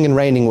ruling and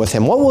reigning with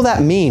him? What will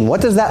that mean?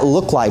 What does that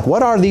look like?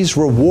 What are these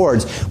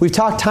rewards? We've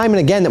talked time and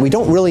again that we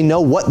don't really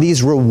know what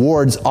these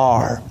rewards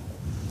are.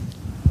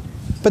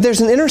 But there's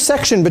an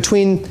intersection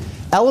between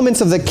elements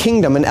of the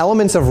kingdom and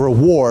elements of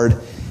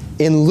reward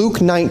in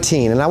Luke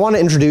 19. And I want to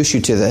introduce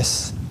you to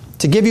this,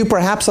 to give you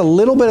perhaps a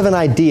little bit of an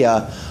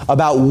idea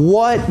about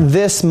what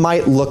this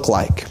might look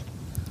like.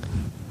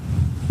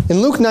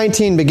 In Luke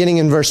 19, beginning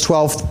in verse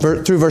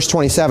 12 through verse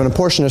 27, a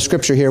portion of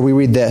scripture here, we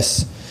read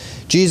this.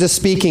 Jesus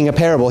speaking a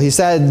parable, he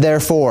said,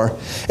 "Therefore,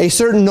 a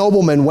certain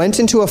nobleman went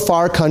into a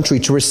far country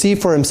to receive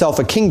for himself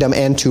a kingdom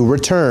and to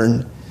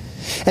return.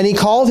 And he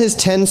called his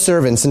 10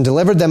 servants and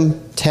delivered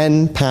them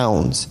 10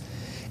 pounds.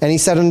 And he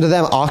said unto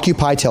them,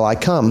 Occupy till I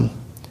come.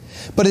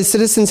 But his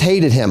citizens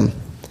hated him,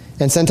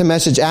 and sent a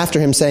message after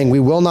him, saying, we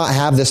will not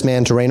have this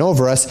man to reign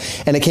over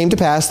us. And it came to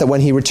pass that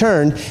when he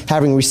returned,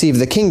 having received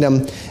the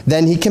kingdom,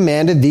 then he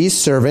commanded these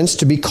servants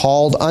to be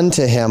called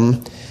unto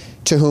him,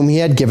 to whom he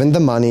had given the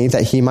money,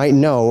 that he might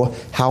know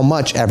how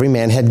much every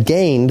man had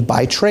gained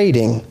by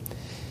trading.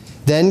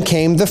 Then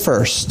came the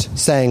first,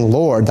 saying,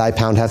 Lord, thy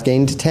pound hath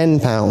gained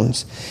 10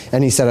 pounds.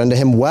 And he said unto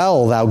him,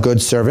 well, thou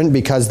good servant,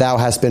 because thou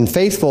hast been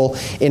faithful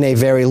in a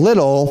very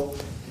little,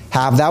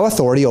 have thou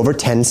authority over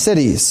 10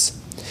 cities.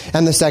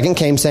 And the second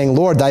came, saying,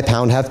 Lord, thy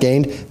pound hath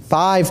gained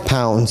 5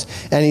 pounds.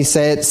 And he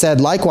said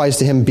likewise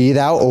to him, be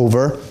thou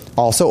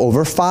also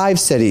over 5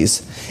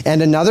 cities.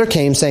 And another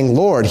came, saying,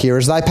 Lord, here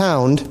is thy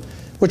pound,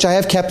 which I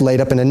have kept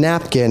laid up in a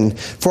napkin.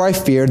 For I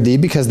feared thee,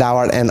 because thou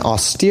art an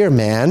austere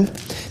man.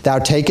 Thou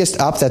takest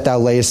up that thou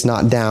layest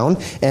not down,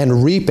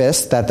 and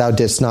reapest that thou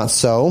didst not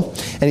sow.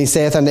 And he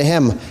saith unto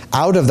him,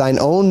 out of thine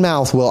own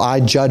mouth will I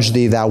judge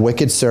thee, thou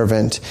wicked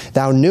servant.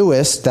 Thou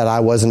knewest that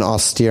I was an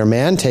austere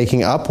man,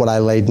 taking up what I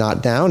laid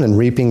not down, and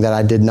reaping that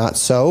I did not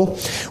sow.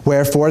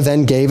 Wherefore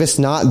then gavest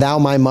not thou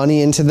my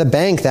money into the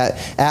bank, that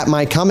at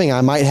my coming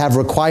I might have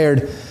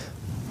required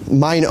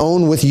mine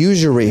own with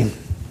usury?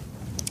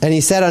 And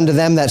he said unto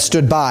them that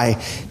stood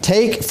by,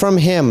 take from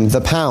him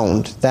the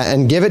pound,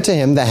 and give it to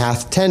him that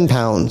hath 10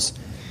 pounds.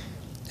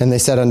 And they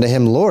said unto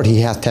him, Lord,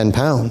 he hath 10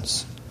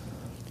 pounds.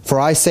 For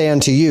I say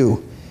unto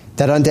you,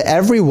 that unto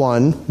every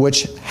one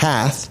which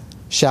hath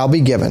shall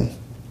be given,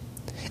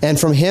 and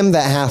from him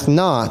that hath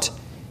not,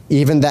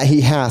 even that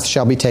he hath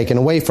shall be taken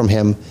away from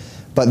him.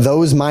 But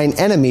those mine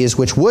enemies,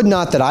 which would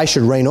not that I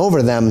should reign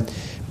over them,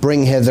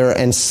 bring hither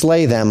and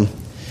slay them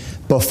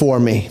before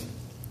me.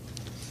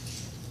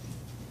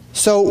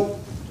 So,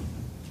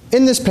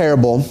 in this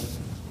parable,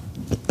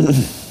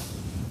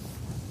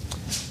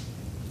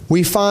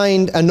 we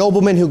find a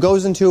nobleman who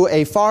goes into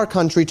a far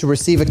country to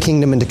receive a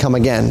kingdom and to come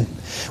again.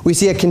 We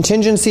see a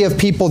contingency of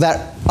people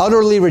that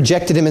utterly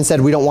rejected him and said,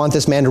 we don't want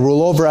this man to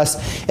rule over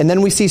us. And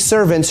then we see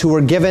servants who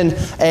were given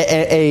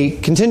a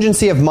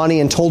contingency of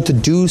money and told to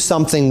do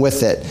something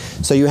with it.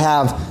 So you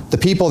have the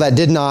people that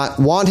did not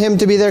want him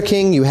to be their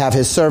king, you have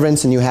his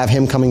servants, and you have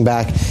him coming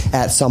back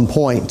at some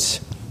point.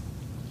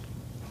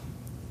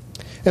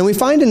 And we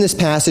find in this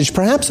passage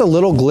perhaps a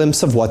little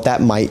glimpse of what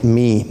that might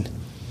mean.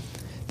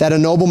 That a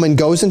nobleman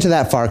goes into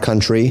that far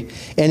country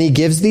and he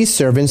gives these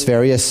servants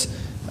various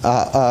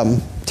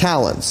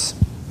talents.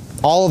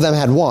 All of them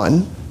had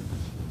one.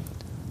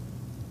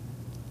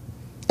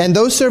 And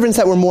those servants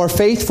that were more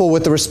faithful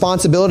with the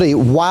responsibility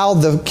while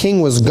the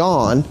king was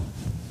gone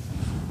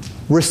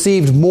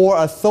received more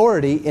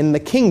authority in the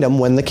kingdom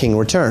when the king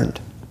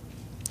returned.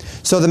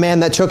 So the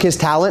man that took his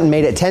talent and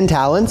made it 10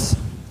 talents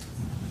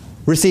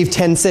received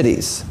 10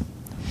 cities.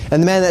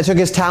 And the man that took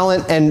his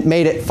talent and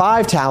made it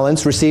 5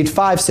 talents received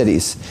 5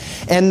 cities.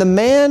 And the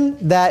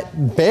man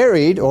that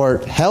buried or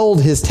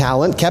held his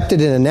talent, kept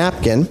it in a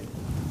napkin,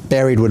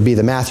 buried would be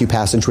the Matthew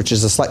passage, which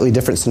is a slightly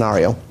different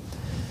scenario.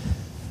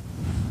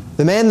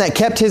 The man that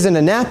kept his in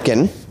a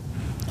napkin,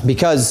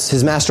 because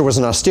his master was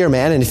an austere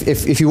man, and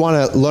if you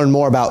want to learn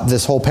more about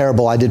this whole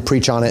parable, I did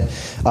preach on it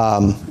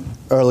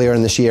earlier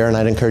in this year, and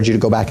I'd encourage you to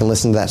go back and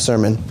listen to that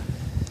sermon.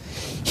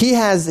 He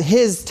has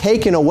his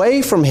taken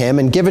away from him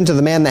and given to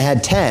the man that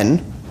had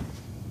 10.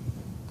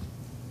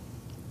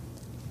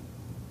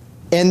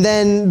 And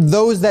then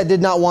those that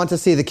did not want to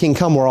see the king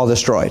come were all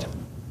destroyed.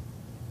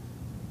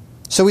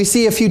 So we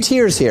see a few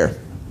tiers here.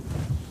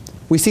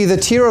 We see the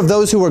tier of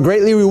those who were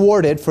greatly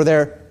rewarded for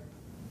their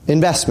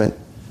investment.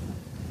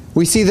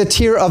 We see the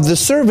tier of the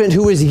servant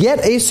who is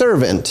yet a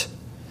servant,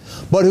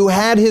 but who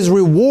had his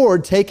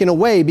reward taken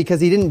away because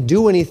he didn't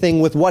do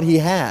anything with what he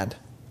had.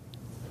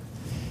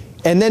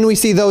 And then we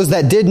see those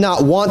that did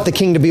not want the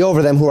king to be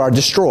over them who are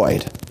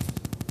destroyed.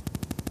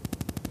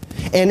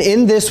 And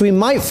in this we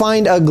might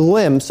find a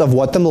glimpse of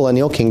what the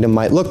millennial kingdom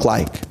might look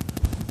like.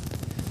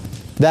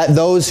 That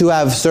those who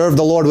have served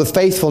the Lord with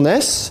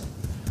faithfulness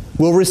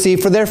will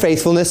receive for their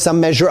faithfulness some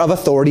measure of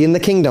authority in the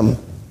kingdom,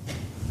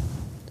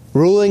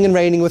 ruling and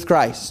reigning with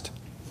Christ.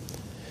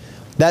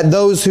 That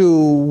those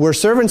who were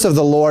servants of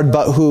the Lord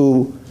but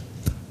who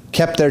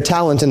kept their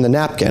talent in the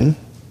napkin,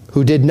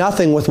 who did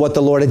nothing with what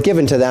the Lord had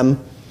given to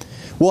them,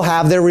 will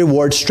have their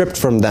reward stripped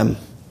from them,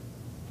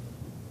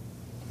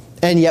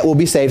 and yet will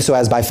be saved so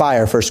as by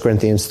fire, 1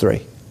 Corinthians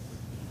 3.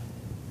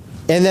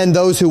 And then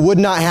those who would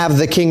not have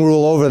the king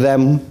rule over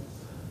them,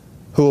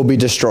 who will be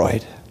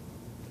destroyed.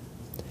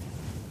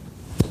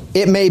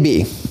 It may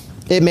be.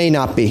 It may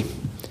not be.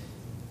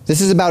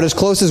 This is about as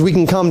close as we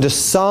can come to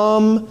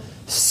some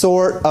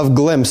sort of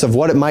glimpse of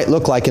what it might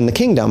look like in the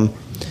kingdom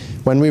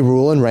when we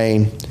rule and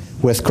reign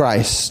with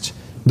Christ.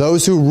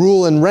 Those who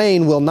rule and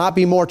reign will not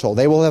be mortal.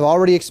 They will have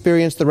already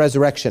experienced the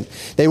resurrection.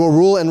 They will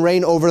rule and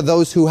reign over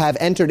those who have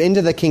entered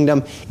into the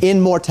kingdom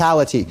in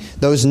mortality.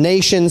 Those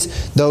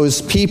nations,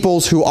 those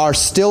peoples who are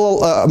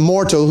still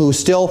mortal, who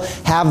still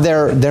have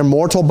their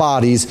mortal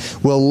bodies,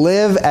 will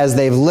live as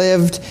they've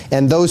lived,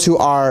 and those who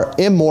are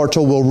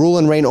immortal will rule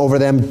and reign over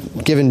them,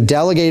 given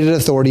delegated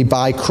authority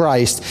by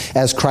Christ,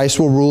 as Christ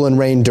will rule and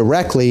reign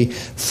directly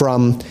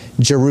from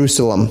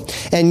Jerusalem.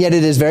 And yet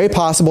it is very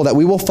possible that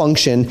we will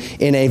function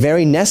in a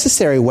very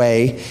necessary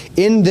way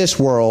in this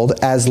world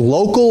as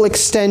local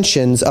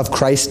extensions of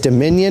Christ's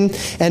dominion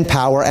and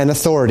power and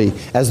authority,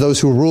 as those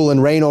who rule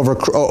and reign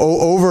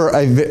over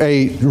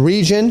a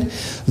region,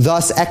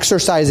 thus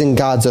exercising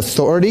God's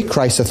authority,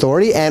 Christ's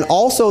authority, and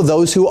also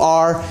those who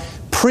are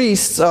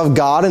priests of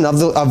God and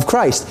of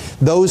Christ.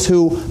 Those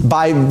who,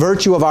 by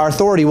virtue of our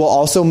authority, will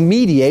also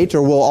mediate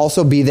or will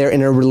also be there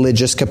in a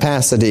religious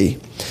capacity.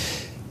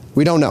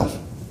 We don't know.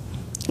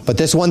 But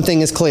this one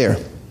thing is clear.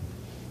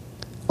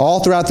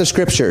 All throughout the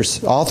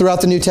Scriptures, all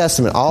throughout the New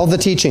Testament, all the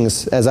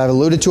teachings, as I've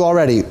alluded to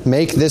already,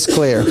 make this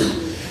clear.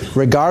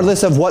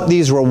 Regardless of what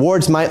these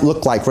rewards might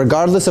look like,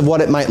 regardless of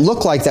what it might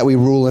look like that we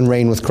rule and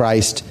reign with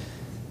Christ,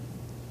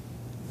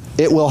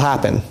 it will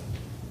happen.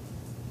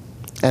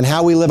 And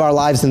how we live our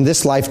lives in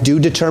this life do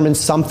determine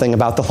something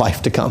about the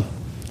life to come.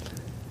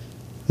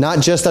 Not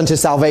just unto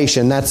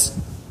salvation, that's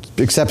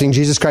accepting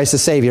Jesus Christ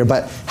as Savior,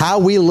 but how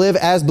we live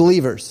as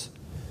believers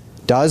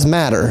does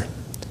matter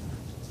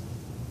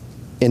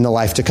in the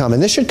life to come.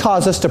 And this should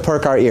cause us to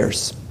perk our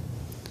ears.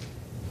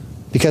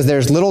 Because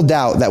there's little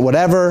doubt that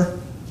whatever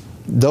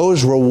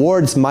those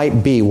rewards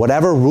might be,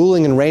 whatever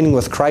ruling and reigning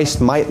with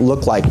Christ might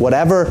look like,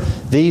 whatever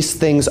these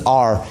things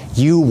are,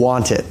 you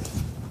want it.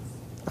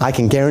 I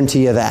can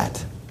guarantee you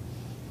that,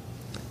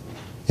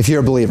 if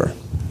you're a believer.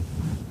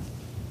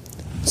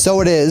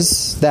 So it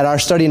is that our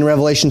study in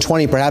Revelation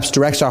 20 perhaps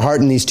directs our heart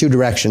in these two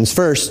directions.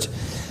 First,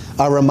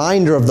 a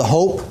reminder of the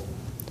hope,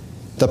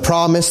 the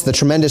promise, the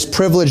tremendous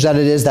privilege that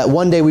it is that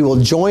one day we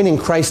will join in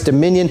Christ's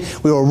dominion.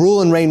 We will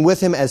rule and reign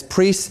with Him as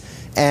priests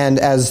and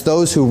as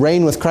those who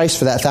reign with Christ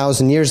for that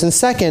 1,000 years. And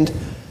second,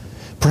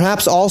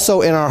 perhaps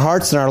also in our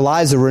hearts and our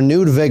lives a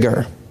renewed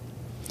vigor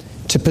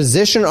to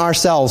position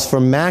ourselves for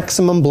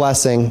maximum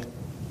blessing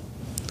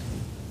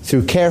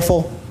through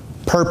careful,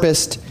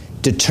 purposed,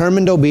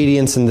 determined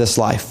obedience in this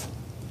life,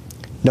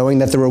 knowing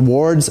that the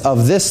rewards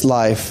of this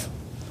life,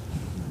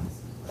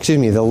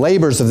 the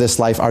labors of this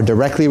life are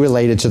directly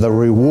related to the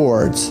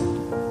rewards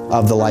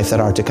of the life that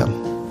are to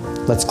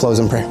come. Let's close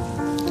in prayer.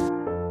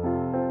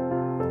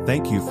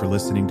 Thank you for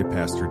listening to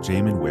Pastor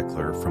Jamin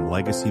Wickler from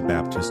Legacy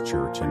Baptist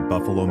Church in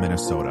Buffalo,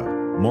 Minnesota.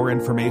 More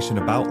information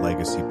about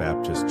Legacy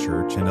Baptist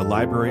Church and a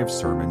library of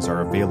sermons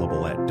are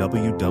available at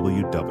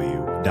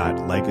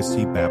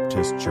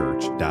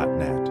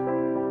www.legacybaptistchurch.net.